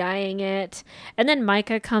side-eyeing it. And then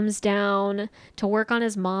Micah comes down to work on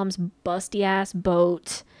his mom's busty ass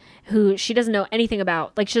boat, who she doesn't know anything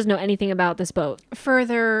about. Like, she doesn't know anything about this boat.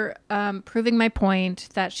 Further proving my point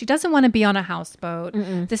that she doesn't want to be on a houseboat.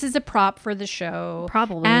 This is a prop for the show.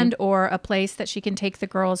 Probably. And or a place that she can take the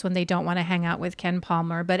girls when they don't want to hang out with Ken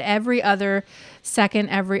Palmer. But every other second,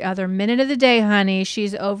 every other minute of the day, honey,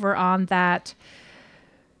 she's over on that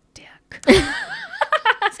dick.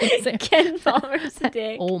 Ken Palmer's a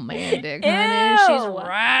dick. Old man dick, Ew. honey. She's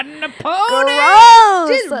riding a pony. Gross.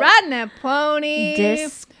 She's riding a pony.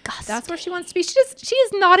 Disgusting. That's where she wants to be. She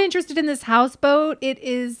is not interested in this houseboat. It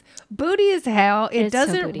is booty as hell. It It's so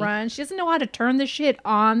doesn't booty. run. She doesn't know how to turn the shit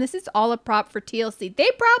on. This is all a prop for TLC. They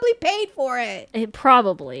probably paid for it. It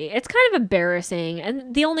probably. It's kind of embarrassing.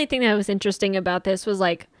 And the only thing that was interesting about this was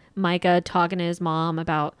like Micah talking to his mom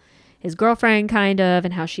about his girlfriend kind of,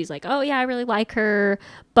 and how she's like, oh yeah, I really like her,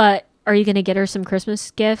 but are you going to get her some Christmas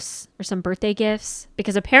gifts or some birthday gifts?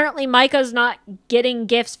 Because apparently Micah's not getting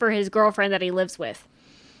gifts for his girlfriend that he lives with.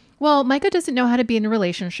 Well, Micah doesn't know how to be in a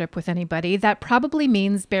relationship with anybody. That probably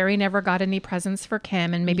means Barry never got any presents for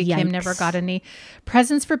Kim, and maybe Kim Yikes. never got any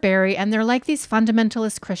presents for Barry. And they're like these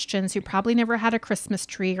fundamentalist Christians who probably never had a Christmas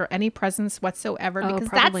tree or any presents whatsoever, because that's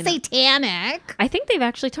probably not. satanic. I think they've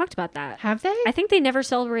actually talked about that. Have they? I think they never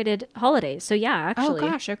celebrated holidays. So yeah, actually.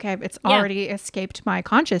 Oh gosh, okay. It's Yeah. already escaped my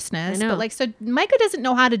consciousness. I know. But like, so Micah doesn't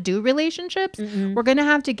know how to do relationships. We're going to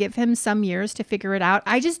have to give him some years to figure it out.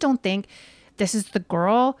 I just don't think this is the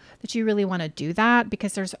girl that you really want to do that,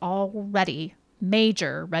 because there's already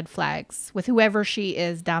major red flags with whoever she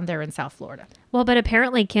is down there in South Florida. Well, but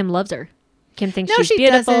apparently Kim loves her. Kim thinks No, she's she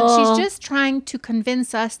beautiful. doesn't. She's just trying to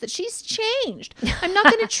convince us that she's changed. I'm not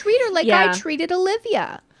going to treat her like Yeah. I treated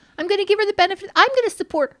Olivia. I'm going to give her the benefit. I'm going to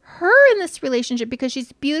support her in this relationship because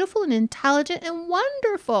she's beautiful and intelligent and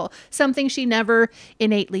wonderful. Something she never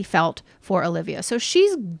innately felt for Olivia. So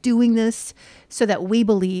she's doing this so that we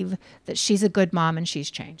believe that she's a good mom and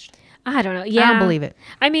she's changed. I don't know. Yeah. I don't believe it.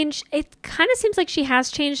 I mean, it kind of seems like she has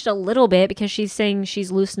changed a little bit because she's saying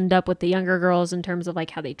she's loosened up with the younger girls in terms of like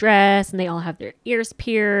how they dress and they all have their ears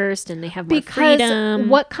pierced and they have more freedom.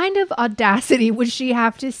 What kind of audacity would she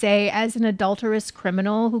have to say as an adulterous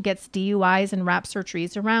criminal who gets DUIs and wraps her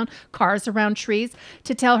cars around trees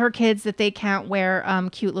to tell her kids that they can't wear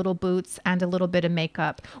cute little boots and a little bit of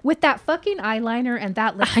makeup? With that fucking eyeliner and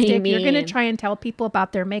that lipstick, you're going to try and tell people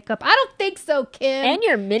about their makeup? I don't think so, Kim. And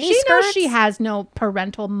your mini She skirts? knows she has no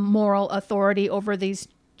parental moral authority over these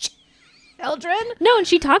children. No, and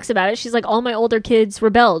she talks about it. She's like, all my older kids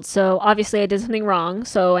rebelled, so obviously I did something wrong,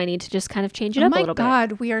 so I need to just kind of change it up a little bit. Oh my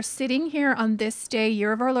God, we are sitting here on this day,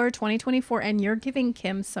 year of our Lord 2024, and you're giving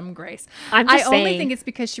Kim some grace. I'm just saying, only think it's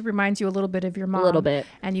because she reminds you a little bit of your mom. A little bit.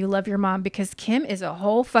 And you love your mom, because Kim is a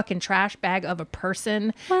whole fucking trash bag of a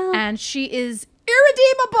person, and she is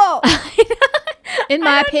irredeemable. In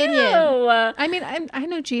my opinion. I mean, I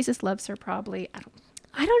know Jesus loves her probably.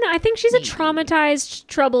 I don't know. I think she's a traumatized,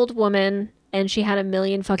 troubled woman, and she had a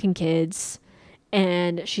million fucking kids,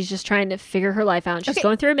 and she's just trying to figure her life out. And she's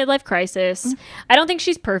going through a midlife crisis. I don't think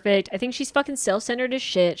she's perfect. I think she's fucking self-centered as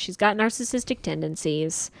shit. She's got narcissistic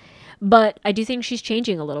tendencies, but I do think she's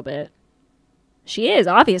changing a little bit. She is,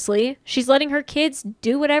 obviously. She's letting her kids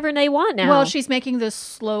do whatever they want now. Well, she's making this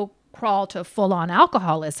slow crawl to full-on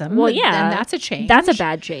alcoholism. Well, yeah. And that's a change. That's a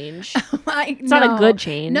bad change. It's not a good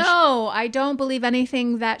change. No, I don't believe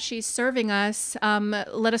anything that she's serving us.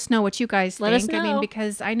 Let us know what you guys think. Let us know. I mean,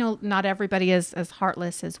 because I know not everybody is as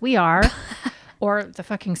heartless as we are. Or the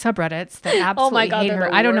fucking subreddits that absolutely hate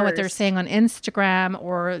her. I don't know what they're saying on Instagram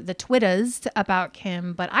or the Twitters about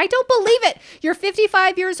Kim, but I don't believe it. You're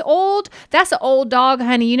 55 years old. That's an old dog,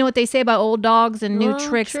 honey. You know what they say about old dogs and new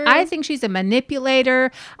tricks. True. I think she's a manipulator.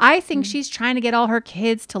 I think she's trying to get all her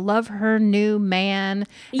kids to love her new man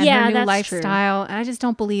and her new lifestyle. And I just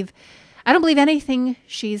don't believe anything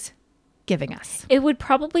she's giving us. It would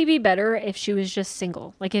probably be better if she was just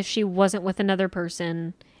single. Like if she wasn't with another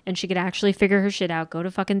person and she could actually figure her shit out, go to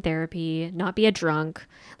fucking therapy, not be a drunk.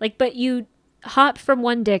 Like, but you hopped from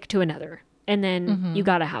one dick to another and then you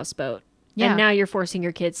got a houseboat. Yeah. And now you're forcing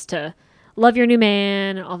your kids to love your new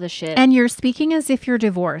man and all this shit. And you're speaking as if you're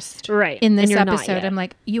divorced. Right. In this episode. I'm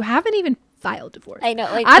like, you haven't even filed divorce. I know.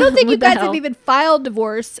 Like, I don't think you guys have even filed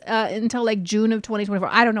divorce until like June of 2024.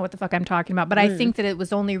 I don't know what the fuck I'm talking about, but I think that it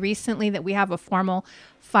was only recently that we have a formal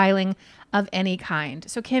filing of any kind.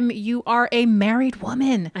 So Kim, you are a married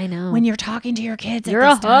woman. I know. When you're talking to your kids you're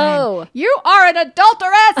at this a hoe. Time. You are an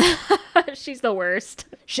adulteress. She's the worst.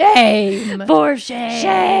 Shame. For shame.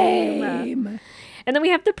 Shame. And then we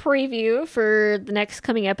have the preview for the next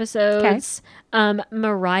coming episodes.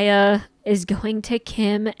 Moriah is going to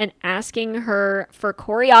Kim and asking her for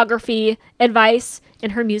choreography advice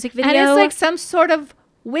in her music video. And it's like some sort of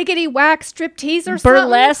wiggity whack striptease or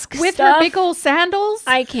burlesque something with stuff. her big old sandals.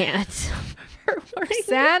 I can't. her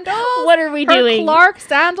sandals. What are we doing? Clark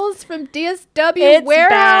sandals from DSW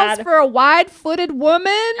warehouse bad. for a wide-footed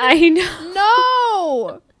woman. I know.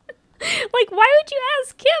 No. Like, why would you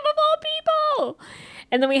ask Kim of all people?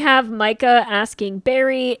 And then we have Micah asking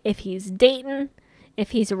Barry if he's dating,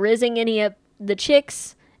 if he's rizzing any of the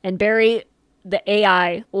chicks, and Barry, the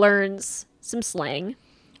AI, learns some slang.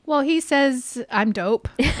 Well, he says, I'm dope.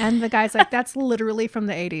 And the guy's like, that's literally from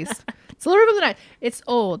the 80s. It's literally from the 90s. It's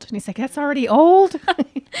old. And he's like, that's already old?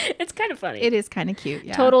 It's kind of funny. It is kind of cute,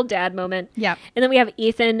 yeah. Total dad moment. Yeah. And then we have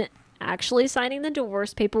Ethan actually signing the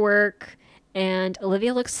divorce paperwork. And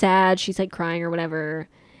Olivia looks sad. She's like crying or whatever.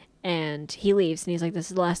 And he leaves. And he's like, this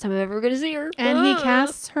is the last time I'm ever going to see her. And he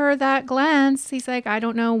casts her that glance. He's like, I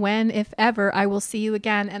don't know when, if ever, I will see you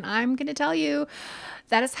again. And I'm going to tell you,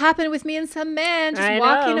 that has happened with me and some men. Just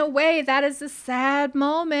walking away. That is a sad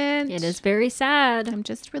moment. It is very sad. I'm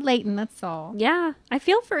just relating. That's all. Yeah. I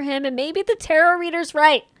feel for him. And maybe the tarot reader's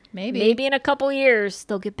right. Maybe in a couple years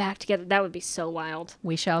they'll get back together. That would be so wild.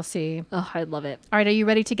 We shall see. Oh, I'd love it. All right. Are you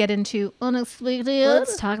ready to get into Unexpected?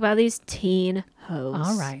 Let's talk about these teen hoes.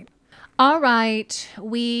 All right.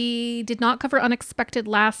 We did not cover Unexpected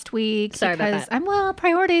last week. Sorry about that.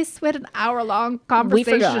 Priorities. We had an hour-long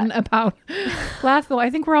conversation about Plathville.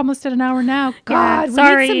 I think we're almost at an hour now. God,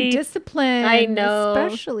 sorry. We need some discipline. I know.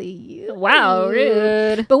 Especially you. Wow,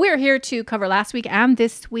 rude. But we're here to cover last week and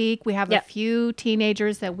this week. We have a few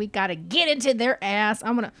teenagers that we got to get into their ass.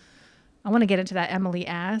 I want to get into that Emily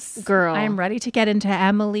ass. Girl. I am ready to get into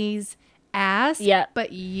Emily's ass. Yeah.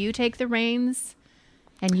 But you take the reins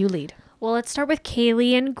and you lead. Well, let's start with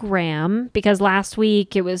Kaylee and Graham, because last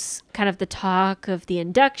week it was kind of the talk of the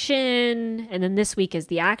induction, and then this week is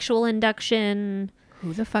the actual induction.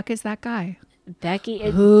 Who the fuck is that guy?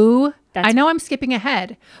 Becky. Who I know I'm skipping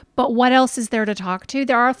ahead, but what else is there to talk to?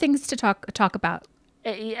 There are things to talk about.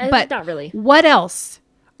 But not really. What else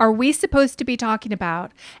are we supposed to be talking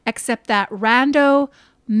about except that rando,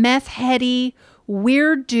 meth heady,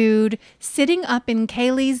 weird dude sitting up in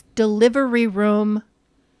Kaylee's delivery room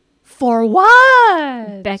for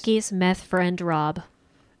what? Becky's meth friend Rob.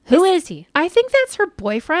 Who is he? I think that's her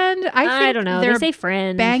boyfriend. I don't know. They say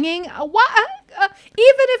friend. Banging. What? Even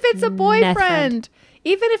if it's a Meth boyfriend. friend.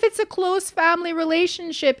 Even if it's a close family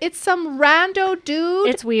relationship, it's some rando dude.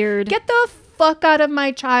 It's weird. Get the fuck out of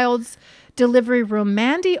my child's delivery room.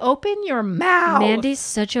 Mandy, open your mouth. Mandy's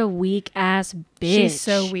such a weak ass bitch. She's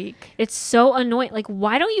so weak. It's so annoying. Like,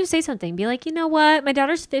 why don't you say something? Be like, you know what? My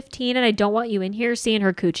daughter's 15 and I don't want you in here seeing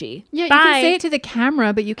her coochie. Yeah, Bye. you can say it to the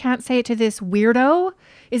camera, but you can't say it to this weirdo.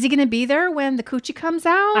 Is he going to be there when the coochie comes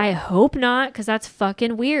out? I hope not, because that's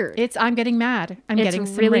fucking weird. I'm getting mad. I'm It's getting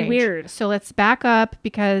some really rage. weird. So let's back up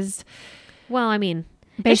because Well, I mean,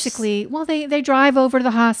 basically, they drive over to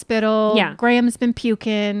the hospital. Yeah. Graham's been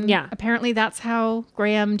puking. Yeah. Apparently that's how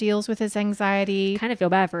Graham deals with his anxiety. kind of feel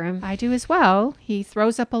bad for him. I do as well. He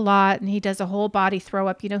throws up a lot and he does a whole body throw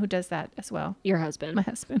up. You know who does that as well? Your husband. My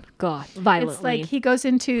husband. God, violently. It's like he goes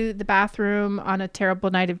into the bathroom on a terrible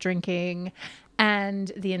night of drinking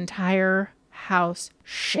and the entire house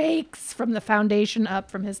shakes from the foundation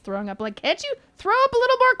up from his throwing up. Like, can't you throw up a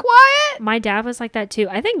little more quiet? My dad was like that too.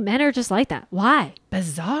 I think men are just like that. Why?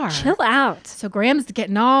 Bizarre. Chill out. So Graham's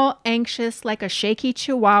getting all anxious like a shaky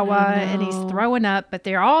chihuahua and he's throwing up, but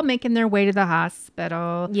they're all making their way to the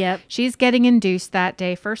hospital. Yep. She's getting induced that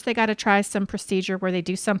day. First, they got to try some procedure where they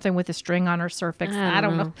do something with a string on her cervix. I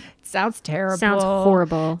don't know. It sounds terrible. Sounds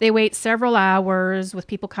horrible. They wait several hours with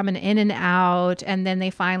people coming in and out, and then they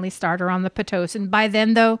finally start her on the Pitocin. By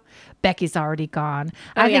then, though, Becky's already gone.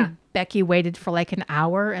 I think Becky waited for like an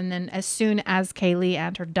hour, and then as soon as Kaylee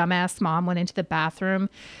and her dumbass mom went into the bathroom,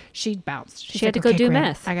 she bounced. She had to go do Graham,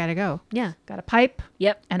 meth. I gotta go. Yeah. Got a pipe.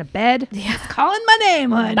 Yep. And a bed. Yeah. It's calling my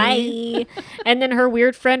name, honey. Bye. And then her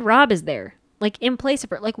weird friend Rob is there. Like, in place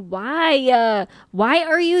of her. Like, why? Why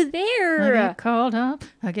are you I there? get called up.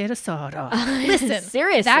 I get a sawed off. Listen,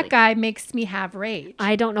 Seriously. that guy makes me have rage.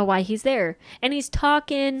 I don't know why he's there. And he's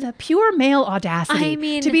talking. The pure male audacity. I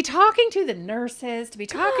mean, to be talking to the nurses, to be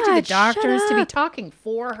talking to the God, shut doctors, to be up. talking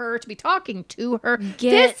for her, to be talking to her. Get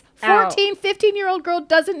This out. 14, 15-year-old girl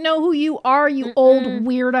doesn't know who you are, you old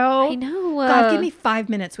weirdo. I know. God, give me 5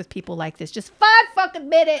 minutes with people like this. Just 5 fucking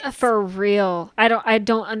minutes. For real. I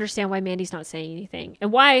don't understand why Mandy's not saying anything.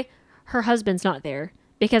 And why her husband's not there.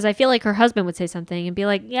 Because I feel like her husband would say something and be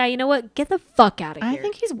like, yeah, you know what? Get the fuck out of here. I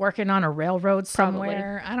think he's working on a railroad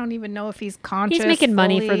somewhere. I don't even know if he's conscious. He's making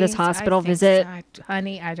money for this fully. hospital I think visit. so.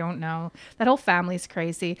 Honey, I don't know. That whole family's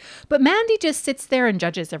crazy. But Mandy just sits there and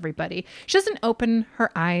judges everybody. She doesn't open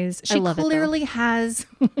her eyes. She love it, though. clearly has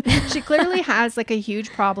like a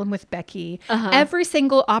huge problem with Becky. Every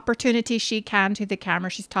single opportunity she can to the camera,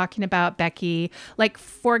 she's talking about Becky. Like,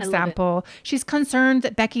 for example, she's concerned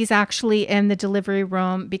that Becky's actually in the delivery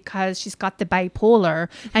room because she's got the bipolar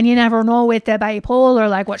and you never know with the bipolar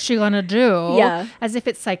like what's she gonna do. Yeah. As if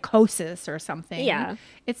it's psychosis or something. Yeah.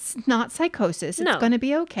 It's not psychosis. It's No. gonna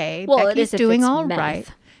be okay. Well, it Becky's is if doing it's all meth. right.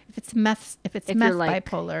 If it's If meth you're, like,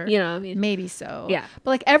 bipolar, you know what I mean? maybe so. Yeah.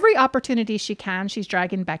 But like every opportunity she can, she's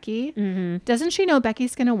dragging Becky. Mm-hmm. Doesn't she know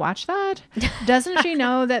Becky's going to watch that? Doesn't she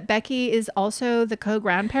know that Becky is also the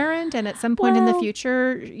co-grandparent and at some point in the Well-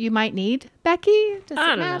 future you might need Becky? Does I it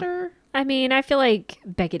don't know. matter? I mean, I feel like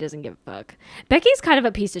Becky doesn't give a fuck. Becky's kind of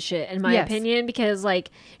a piece of shit, in my Yes. opinion, because,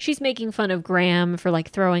 like, she's making fun of Graham for, like,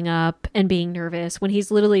 throwing up and being nervous when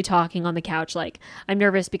he's literally talking on the couch, like, I'm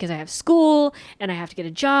nervous because I have school and I have to get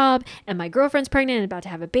a job and my girlfriend's pregnant and about to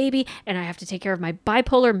have a baby and I have to take care of my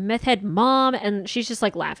bipolar meth head mom. And she's just,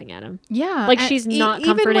 like, laughing at him. Yeah. Like, and she's not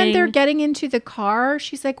even when comforting. they're getting into the car,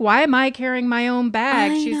 she's like, why am I carrying my own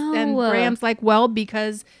bag? And know. Graham's like, well,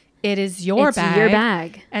 because it is your It's bag. your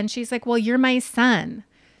bag. And she's like, well, you're my son.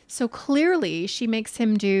 So clearly she makes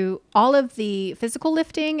him do all of the physical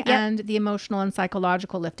lifting and the emotional and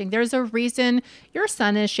psychological lifting. There's a reason your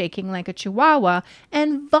son is shaking like a chihuahua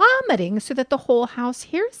and vomiting so that the whole house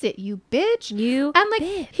hears it, you bitch. You And like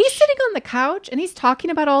bitch. he's sitting on the couch and he's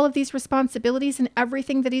talking about all of these responsibilities and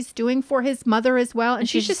everything that he's doing for his mother as well. And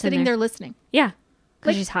she's just sitting there listening. Yeah. Because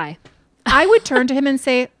Like- she's high. I would turn to him and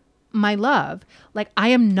say, my love, like, I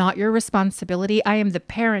am not your responsibility. I am the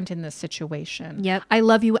parent in this situation. Yep. I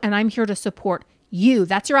love you and I'm here to support you.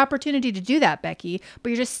 That's your opportunity to do that, Becky.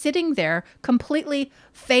 But you're just sitting there completely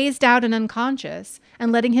phased out and unconscious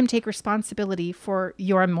and letting him take responsibility for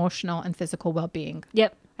your emotional and physical well-being.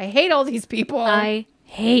 Yep. I hate all these people. I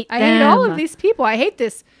hate I hate all of them. these people. I hate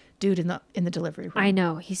this dude in the delivery room. I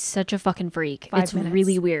know. He's such a fucking freak. 5 It's minutes.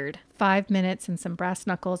 really weird. 5 minutes and some brass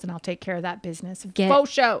knuckles, and I'll take care of that business. Get Faux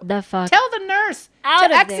show. the fuck Tell the nurse out to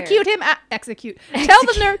of there. execute him. Execute. Tell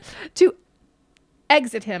the nurse to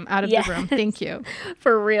exit him out of Yes. the room. Thank you.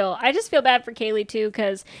 For real. I just feel bad for Kaylee too,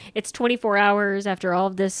 because it's 24 hours after all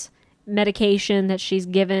of this medication that she's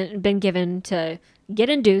been given to get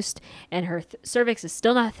induced, and her cervix is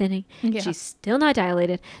still not thinning. Yeah. She's still not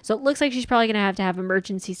dilated. So it looks like she's probably going to have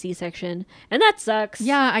emergency C-section, and that sucks.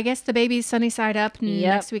 Yeah, I guess the baby's sunny side up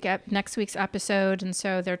Yep. next week's episode, and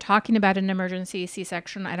so they're talking about an emergency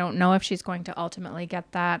C-section. I don't know if she's going to ultimately get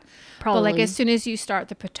that. Probably. But like as soon as you start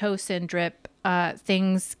the Pitocin drip,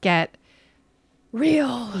 things get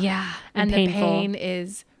real. Yeah. And the painful. pain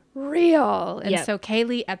is real. And Yep. so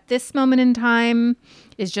Kaylee at this moment in time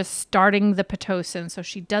is just starting the Pitocin. So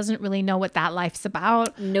she doesn't really know what that life's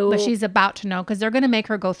about. No. But she's about to know because they're going to make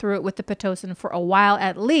her go through it with the Pitocin for a while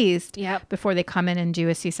at least Yep. before they come in and do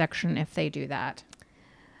a C-section if they do that.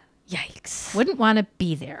 Yikes. Wouldn't want to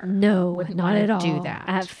be there. No, Wouldn't not wanna at all. do that.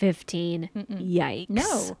 At 15. Yikes.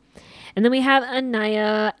 No. And then we have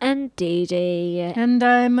Anaya and Day Day. And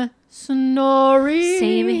I'm snoring.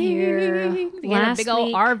 Same here. They had a Last big old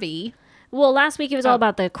week- RV. Well, last week it was Oh. all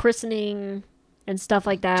about the christening and stuff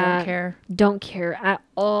like that. Don't care. Don't care at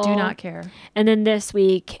all. Do not care. And then this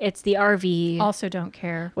week it's the RV Also don't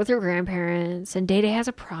care. with her grandparents, and Day Day has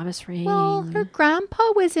a promise ring. Well, her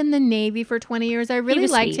grandpa was in the Navy for 20 years. I really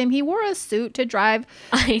was liked sweet. him. He wore a suit to drive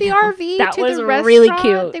I the know. RV That to was the really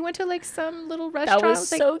restaurant. cute. They went to like some little restaurant. was I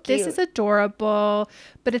was like, so this cute. is adorable.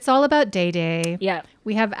 But it's all about Day Day. Yeah.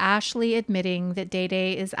 We have Ashley admitting that Day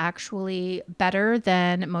Day is actually better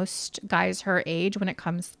than most guys her age when it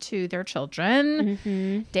comes to their children.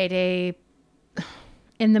 Mm-hmm. Day Day,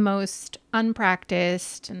 in the most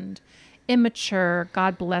unpracticed and immature,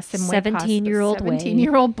 God bless him, 17-year-old way.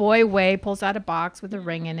 17-year-old boy way pulls out a box with a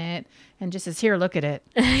ring in it and just says, "Here, look at it.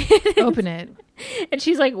 Open it." And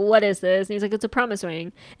she's like, "What is this?" And he's like, "It's a promise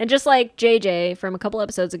ring." And just like JJ from a couple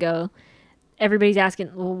episodes ago, everybody's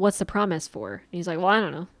asking, "Well, what's the promise for?" And he's like, "Well, I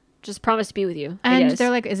don't know. Just promise to be with you." I And guess. they're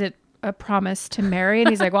like, "Is it a promise to marry?" And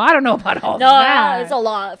he's like, "Well, I don't know about all no, that." it's a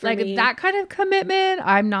lot for like me. that kind of commitment.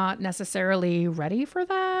 I'm not necessarily ready for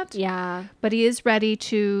that. Yeah. But he is ready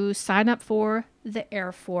to sign up for the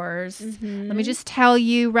Air Force. Mm-hmm. Let me just tell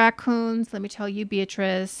you, raccoons, let me tell you,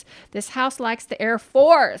 Beatrice, this house likes the Air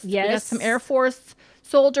Force. We got Yes. some Air Force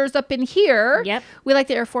soldiers up in here. Yep. We like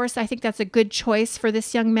the Air Force. I think that's a good choice for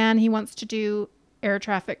this young man. He wants to do air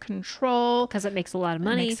traffic control. Because it makes a lot of It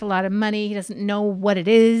money. makes a lot of money. He doesn't know what it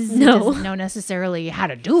is. No. He doesn't know necessarily how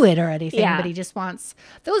to do it or anything, Yeah. but he just wants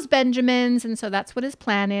those Benjamins. And so that's what his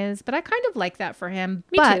plan is. But I kind of like that for him.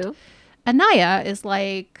 Me but too. Anaya is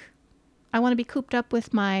like, I want to be cooped up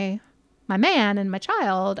with my man and my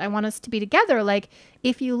child. I want us to be together. Like,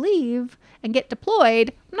 if you leave and get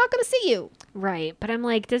deployed, I'm not going to see you. Right. But I'm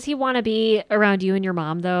like, does he want to be around you and your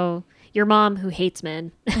mom, though? Your mom who hates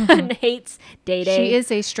men and hates Day Day. She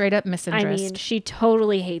is a straight up misandrist. I mean, she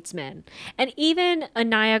totally hates men. And even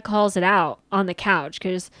Anaya calls it out on the couch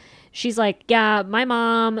because she's like, yeah, my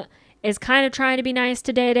mom is kind of trying to be nice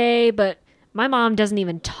to Day Day, but my mom doesn't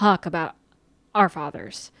even talk about our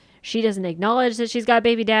fathers. She doesn't acknowledge that she's got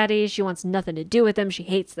baby daddies. She wants nothing to do with them. She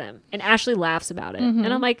hates them. And Ashley laughs about it. And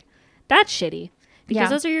I'm like, that's shitty. Because Yeah.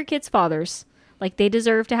 those are your kids' fathers. Like, they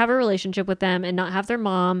deserve to have a relationship with them and not have their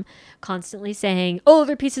mom constantly saying, oh,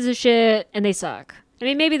 they're pieces of shit and they suck. I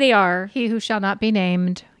mean, maybe they are. He who shall not be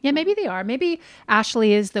named. Yeah, maybe they are. Maybe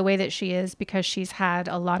Ashley is the way that she is because she's had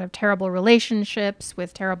a lot of terrible relationships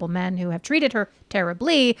with terrible men who have treated her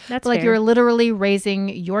terribly. That's But, like, fair. you're literally raising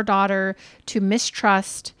your daughter to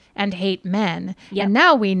mistrust and hate men. Yep. And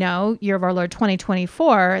now we know, year of our Lord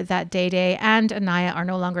 2024, that Day Day and Anaya are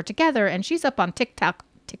no longer together. And she's up on TikTok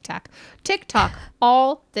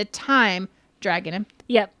all the time, dragging him.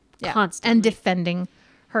 Yep. Yeah. Constantly. And defending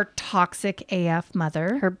her toxic AF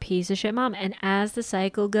mother. Her piece of shit mom. And as the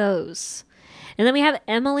cycle goes. And then we have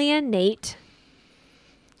Emily and Nate.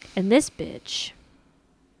 And this bitch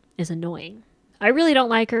is annoying. I really don't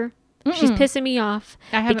like her. She's pissing me off.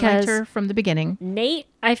 I haven't because liked her from the beginning. Nate,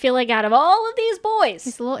 I feel like out of all of these boys,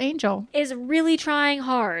 He's a little angel. is really trying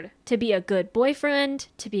hard to be a good boyfriend,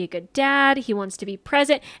 to be a good dad. He wants to be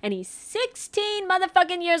present, and he's 16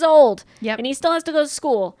 motherfucking years old. Yep. And he still has to go to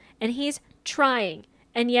school, and he's trying.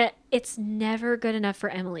 And yet, it's never good enough for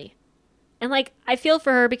Emily. And, like, I feel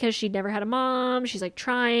for her because she never had a mom. She's, like,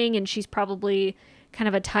 trying, and she's probably kind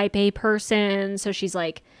of a type A person. So she's,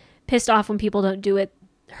 like, pissed off when people don't do it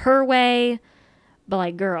her way. But,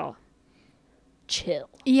 like, girl, chill.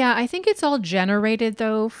 Yeah, I think it's all generated,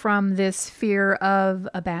 though, from this fear of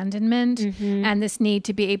abandonment and this need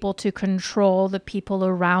to be able to control the people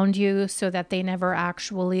around you so that they never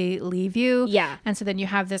actually leave you. Yeah. And so then you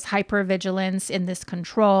have this hypervigilance in this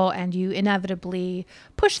control and you inevitably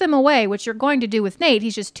push them away, which you're going to do with Nate.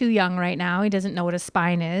 He's just too young right now. He doesn't know what a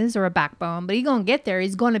spine is or a backbone, but he's going to get there.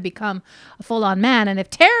 He's going to become a full-on man. And if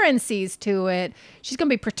Taryn sees to it, she's going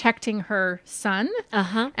to be protecting her son.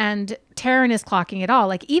 And Taryn is clocking it all.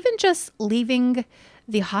 Like, even just leaving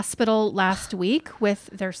the hospital last week with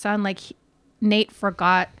their son, like, Nate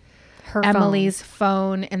forgot Her Emily's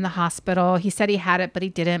phone in the hospital. He said he had it, but he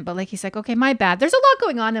didn't. But, like, he's like, okay, my bad. There's a lot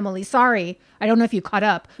going on, Emily. Sorry. I don't know if you caught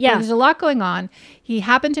up. Yeah. But there's a lot going on. He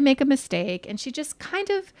happened to make a mistake, and she just kind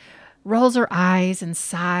of rolls her eyes and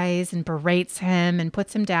sighs and berates him and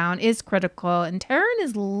puts him down, is critical. And Taryn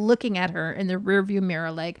is looking at her in the rearview mirror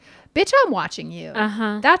like, bitch, I'm watching you.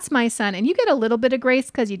 That's my son. And you get a little bit of grace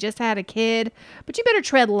because you just had a kid, but you better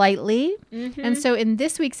tread lightly. And so in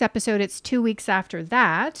this week's episode, it's 2 weeks after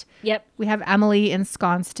that. Yep. We have Emily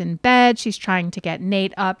ensconced in bed. She's trying to get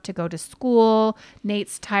Nate up to go to school.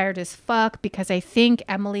 Nate's tired as fuck because I think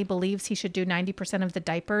Emily believes he should do 90% of the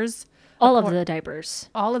diapers. All of the diapers.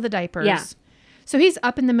 All of the diapers. Yeah. So he's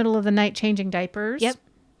up in the middle of the night changing diapers. Yep.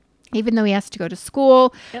 Even though he has to go to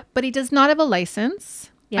school. Yep. But he does not have a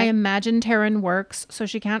license. Yep. I imagine Taryn works, so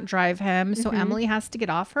she can't drive him. So Emily has to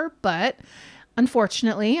get off her. But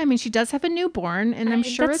unfortunately, I mean, she does have a newborn, and I'm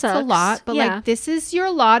sure that it's sucks. a lot. But Yeah. like, this is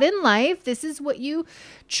your lot in life. This is what you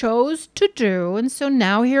chose to do. And so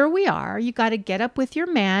now here we are. You got to get up with your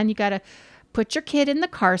man. You got to put your kid in the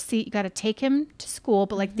car seat. You got to take him to school.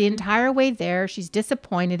 But like the entire way there, she's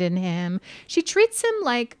disappointed in him. She treats him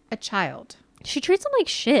like a child, She treats him like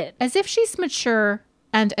shit. as if she's mature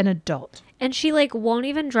and an adult. And she like won't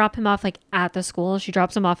even drop him off like at the school. She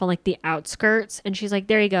drops him off on like the outskirts and she's like,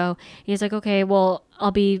 there you go. And he's like, okay, well,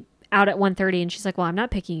 I'll be out at 1:30. And she's like, well, I'm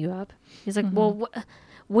not picking you up. He's like, well,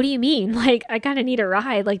 what do you mean? Like, I kind of need a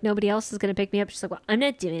ride. Like, nobody else is going to pick me up. She's like, well, I'm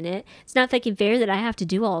not doing it. It's not fucking fair that I have to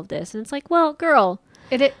do all of this. And it's like, well, girl,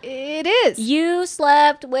 It is. you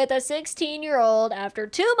slept with a 16-year-old after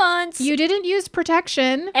 2 months. You didn't use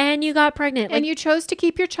protection. And you got pregnant. And you chose to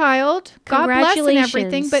keep your child. God bless and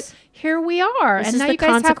everything. But here we are. This And is now the you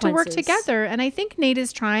guys have to work consequences. together. And I think Nate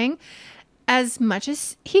is trying as much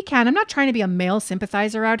as he can. I'm not trying to be a male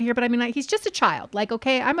sympathizer out here, but I mean, like, he's just a child. Like,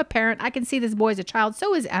 okay, I'm a parent. I can see this boy's a child.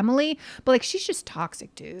 So is Emily. But like, she's just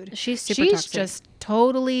toxic, dude. She's super toxic. Just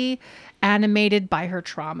totally animated by her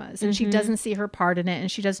traumas. And she doesn't see her part in it.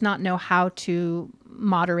 And she does not know how to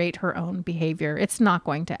moderate her own behavior. It's not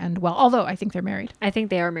going to end well. Although I think they're married. I think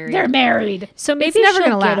they are married. They're married. So maybe It's never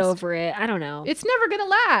she'll gonna get last. over it. I don't know. It's never going to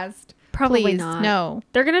last. Probably Please, not. No.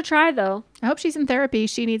 They're going to try though. I hope she's in therapy.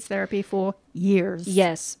 She needs therapy for years.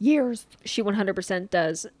 Yes. Years. She 100%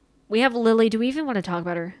 does. We have Lily. Do we even want to talk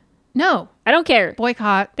about her? No. I don't care.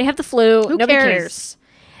 Boycott. They have the flu. Who Nobody cares? cares.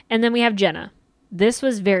 And then we have Jenna. This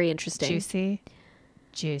was very interesting. Juicy.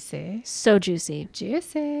 Juicy. So juicy.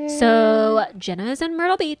 Juicy. So Jenna is in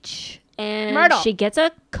Myrtle Beach and Myrtle. she gets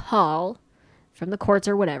a call from the courts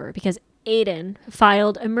or whatever because Aiden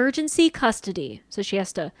filed emergency custody. So she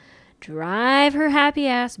has to drive her happy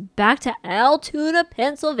ass back to Altoona,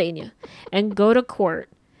 Pennsylvania and go to court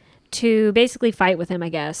to basically fight with him, I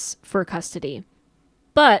guess, for custody.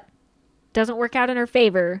 But doesn't work out in her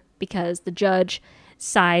favor because the judge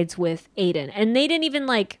sides with Aiden. And they didn't even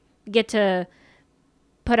like get to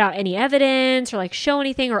put out any evidence or like show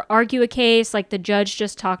anything or argue a case. Like the judge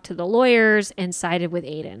just talked to the lawyers and sided with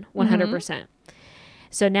Aiden 100%.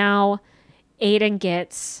 So now Aiden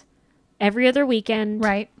gets every other weekend,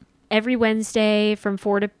 Right. every Wednesday from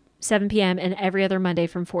 4 to 7 p.m. and every other Monday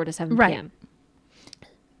from 4 to 7 Right. p.m.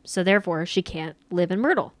 So therefore she can't live in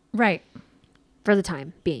Myrtle Right. for the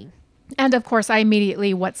time being. And of course, I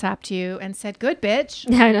immediately WhatsApped you and said, good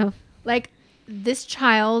bitch. I know. Like, this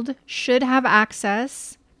child should have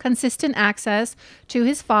access, consistent access to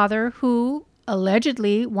his father, who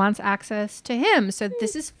allegedly wants access to him. So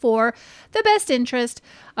this is for the best interest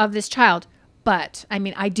of this child. But I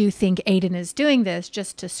mean, I do think Aiden is doing this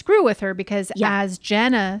just to screw with her because as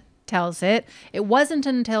Jenna tells it, it wasn't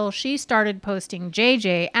until she started posting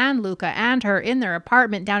JJ and Luca and her in their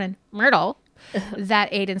apartment down in Myrtle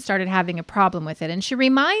that Aiden started having a problem with it. And she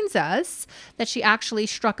reminds us that she actually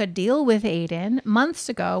struck a deal with Aiden months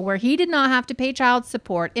ago where he did not have to pay child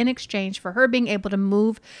support in exchange for her being able to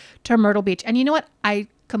move to Myrtle Beach. And you know what? I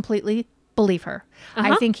completely believe her.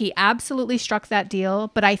 I think he absolutely struck that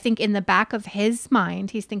deal. But I think in the back of his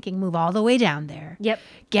mind, he's thinking, move all the way down there. Yep.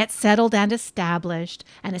 Get settled and established.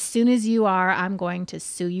 And as soon as you are, I'm going to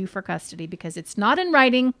sue you for custody because it's not in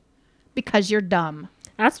writing because you're dumb.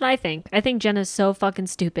 That's what I think. I think Jenna's so fucking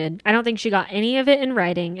stupid. I don't think she got any of it in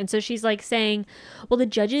writing. And so she's like saying, well, the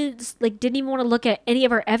judges like didn't even want to look at any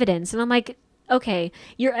of our evidence. And I'm like, okay,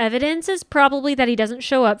 your evidence is probably that he doesn't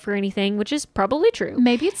show up for anything, which is probably true.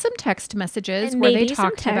 Maybe it's some text messages And where they maybe some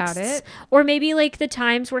talked about texts, it. Or maybe like the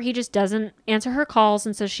times where he just doesn't answer her calls.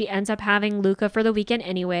 And so she ends up having Luca for the weekend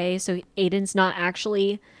anyway. So Aiden's not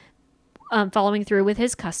actually following through with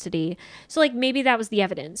his custody. So like maybe that was the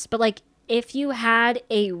evidence. But like if you had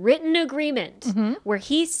a written agreement where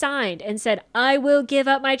he signed and said, I will give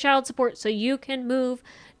up my child support so you can move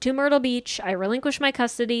to Myrtle Beach, I relinquish my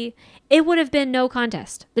custody, it would have been no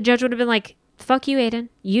contest. The judge would have been like, fuck you, Aiden.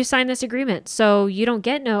 You signed this agreement, so you don't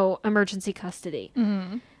get no emergency custody.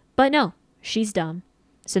 But no, she's dumb.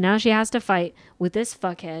 So now she has to fight with this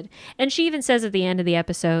fuckhead. And she even says at the end of the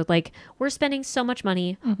episode, like, we're spending so much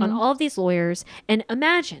money on all of these lawyers. And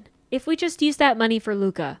imagine if we just used that money for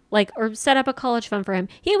Luca, like, or set up a college fund for him,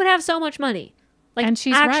 he would have so much money. Like, And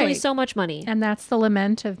she's actually right. so much money. And that's the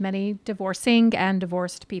lament of many divorcing and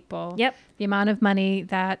divorced people. Yep. The amount of money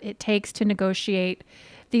that it takes to negotiate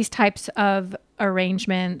these types of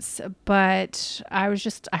arrangements. But I was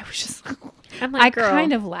just I'm like, I girl,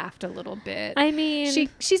 kind of laughed a little bit. I mean,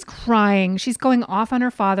 She's crying. She's going off on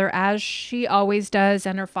her father as she always does.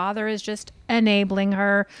 And her father is just enabling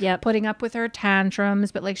her, Yep. putting up with her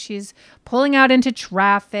tantrums. But like she's pulling out into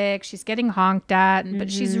traffic. She's getting honked at.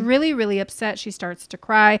 But she's really, really upset. She starts to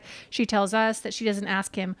cry. She tells us that she doesn't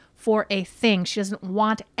ask him for a thing. She doesn't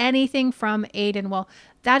want anything from Aiden. Well,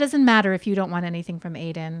 that doesn't matter if you don't want anything from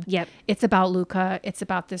Aiden. Yep. It's about Luca. It's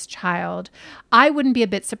about this child. I wouldn't be a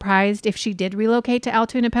bit surprised if she did relocate to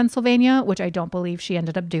Altoona, Pennsylvania, which I don't believe she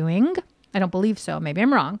ended up doing. I don't believe so. Maybe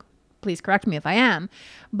I'm wrong. Please correct me if I am.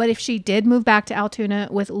 But if she did move back to Altoona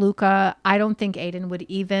with Luca, I don't think Aiden would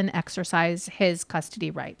even exercise his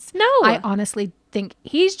custody rights. No. I honestly think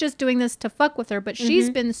he's just doing this to fuck with her, but she's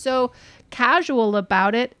been so casual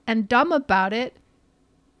about it and dumb about it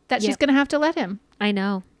that she's going to have to let him. I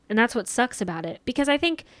know. And that's what sucks about it. Because I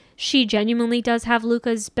think she genuinely does have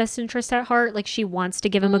Luca's best interest at heart. Like, she wants to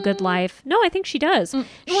give him a good life. No, I think she does. Well,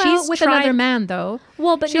 She's with tried, another man, though.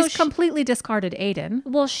 Well, but she's no, completely discarded Aiden.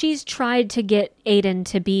 well, she's tried to get Aiden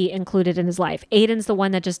to be included in his life. Aiden's the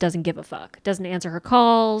one that just doesn't give a fuck. Doesn't answer her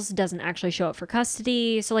calls. Doesn't actually show up for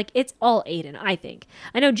custody. So, like, it's all Aiden, I think.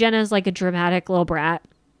 I know Jenna's, like, a dramatic little brat.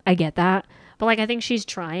 I get that. But, like, I think she's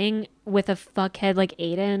trying with a fuckhead like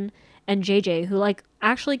Aiden and JJ, who like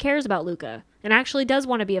actually cares about Luca and actually does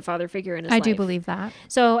want to be a father figure in his life. I do believe that.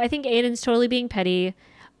 So I think Aiden's totally being petty.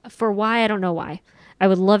 For why, I don't know why. I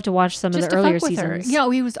would love to watch some of the earlier seasons. You know,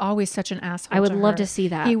 he was always such an asshole. I would love her. to see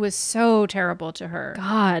that. He was so terrible to her.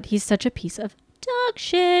 God, he's such a piece of dog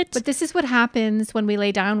shit. But this is what happens when we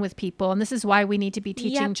lay down with people. And this is why we need to be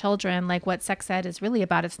teaching Yep. children like what sex ed is really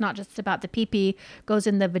about. It's not just about the pee-pee goes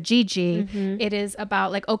in the vajiji. It is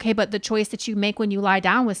about like, okay, but the choice that you make when you lie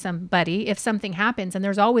down with somebody, if something happens, and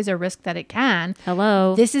there's always a risk that it can.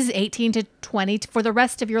 Hello. This is 18 to 20. For the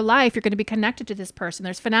rest of your life, you're going to be connected to this person.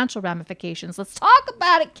 There's financial ramifications. Let's talk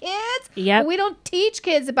about it, kids. Yep. But we don't teach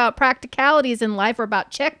kids about practicalities in life or about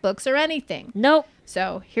checkbooks or anything. Nope.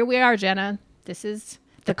 So here we are, Jenna. This is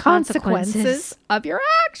the consequences. consequences of your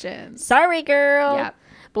actions. Sorry, girl. Yeah.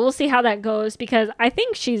 But we'll see how that goes because I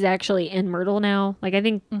think she's actually in Myrtle now. Like, I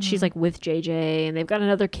think she's like with JJ and they've got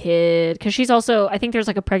another kid. Because she's also, I think there's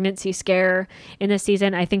like a pregnancy scare in this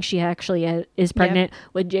season. I think she actually is pregnant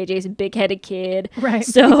with JJ's big headed kid. Right.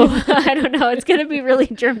 So I don't know. It's going to be really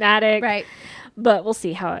dramatic. Right. But we'll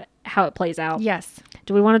see how it plays out. Yes.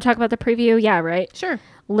 Do we want to talk about the preview? Yeah, right. Sure.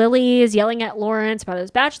 Lily is yelling at Lawrence about his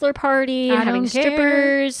bachelor party, I having don't care.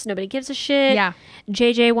 strippers. Nobody gives a shit. Yeah.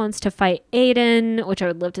 JJ wants to fight Aiden, which I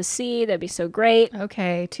would love to see. That'd be so great.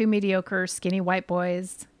 Okay. Two mediocre, skinny white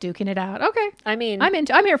boys duking it out. Okay. I mean, I'm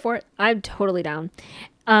here for it. I'm totally down.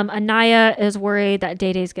 Anaya is worried that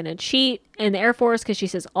Day Day's going to cheat in the Air Force because she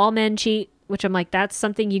says all men cheat, which I'm like, that's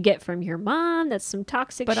something you get from your mom. That's some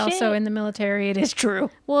toxic But shit. also in the military, it is true.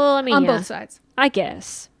 well, I mean, On yeah, both sides. I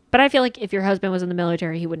guess. But I feel like if your husband was in the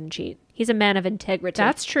military, he wouldn't cheat. He's a man of integrity.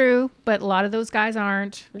 That's true. But a lot of those guys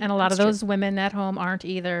aren't. And a lot That's of those women at home aren't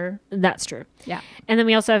either. That's true. Yeah. And then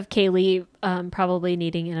we also have Kaylee probably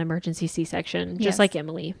needing an emergency C-section, just Yes. like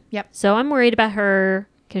Emily. Yep. So I'm worried about her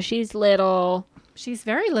because she's little. She's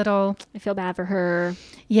very little. I feel bad for her.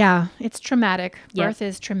 Yeah, it's traumatic. Yep. Birth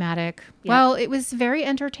is traumatic. Yep. Well, it was very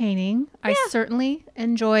entertaining. I certainly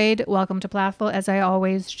enjoyed Welcome to Plathville, as I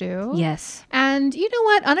always do. Yes. And you know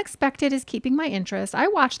what? Unexpected is keeping my interest. I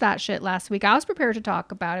watched that shit last week. I was prepared to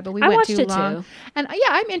talk about it, but we went too long. Too. And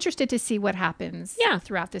I'm interested to see what happens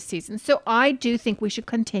throughout this season. So I do think we should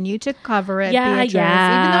continue to cover it, Beatrice.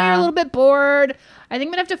 Even though you're a little bit bored, I think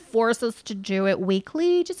I'm going to have to force us to do it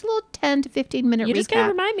weekly. Just a little 10 to 15 minute recap. You just got to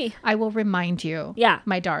remind me. I will remind you. Yeah.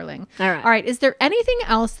 My darling. All right. All right. Is there anything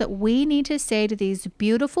else that we need to say to these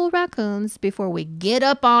beautiful raccoons before we get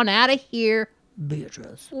up on out of here,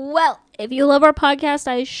 Beatrice? Well, if you love our podcast,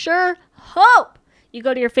 I sure hope you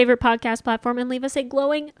go to your favorite podcast platform and leave us a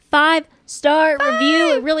glowing 5-star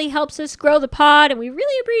review. It really helps us grow the pod, and we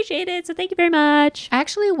really appreciate it. So thank you very much. I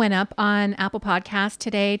actually went up on Apple Podcasts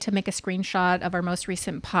today to make a screenshot of our most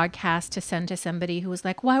recent podcast to send to somebody who was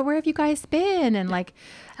like, "Why? Where have you guys been?" And like,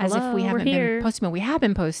 as if we haven't been posting, but we have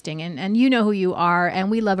been posting, and you know who you are, and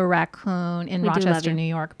we love a raccoon in Rochester, New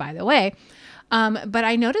York, by the way. But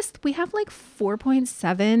I noticed we have like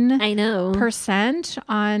 4.7%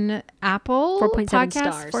 on Apple 4.7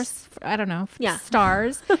 podcasts. stars. I don't know,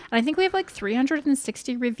 stars. And I think we have like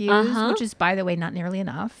 360 reviews, which is, by the way, not nearly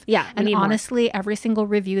enough. Yeah. And honestly, every single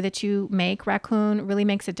review that you make, Raccoon, really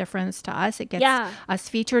makes a difference to us. It gets us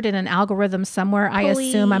featured in an algorithm somewhere. I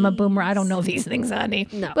assume I'm a boomer. I don't know these things, honey.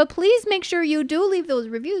 No. But please make sure you do leave those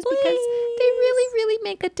reviews because they really, really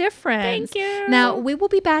make a difference. Thank you. Now, we will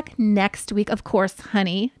be back next week, of course,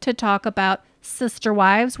 honey, to talk about Sister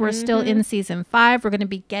Wives. We're still in season 5. We're going to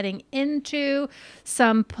be getting into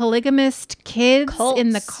some polygamist kids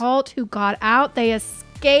in the cult who got out. They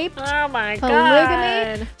escaped polygamy.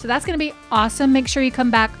 God. So that's going to be awesome. Make sure you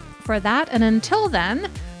come back for that. And until then,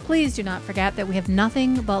 please do not forget that we have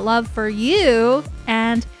nothing but love for you,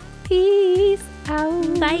 and peace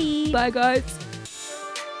out. Bye. Bye, guys.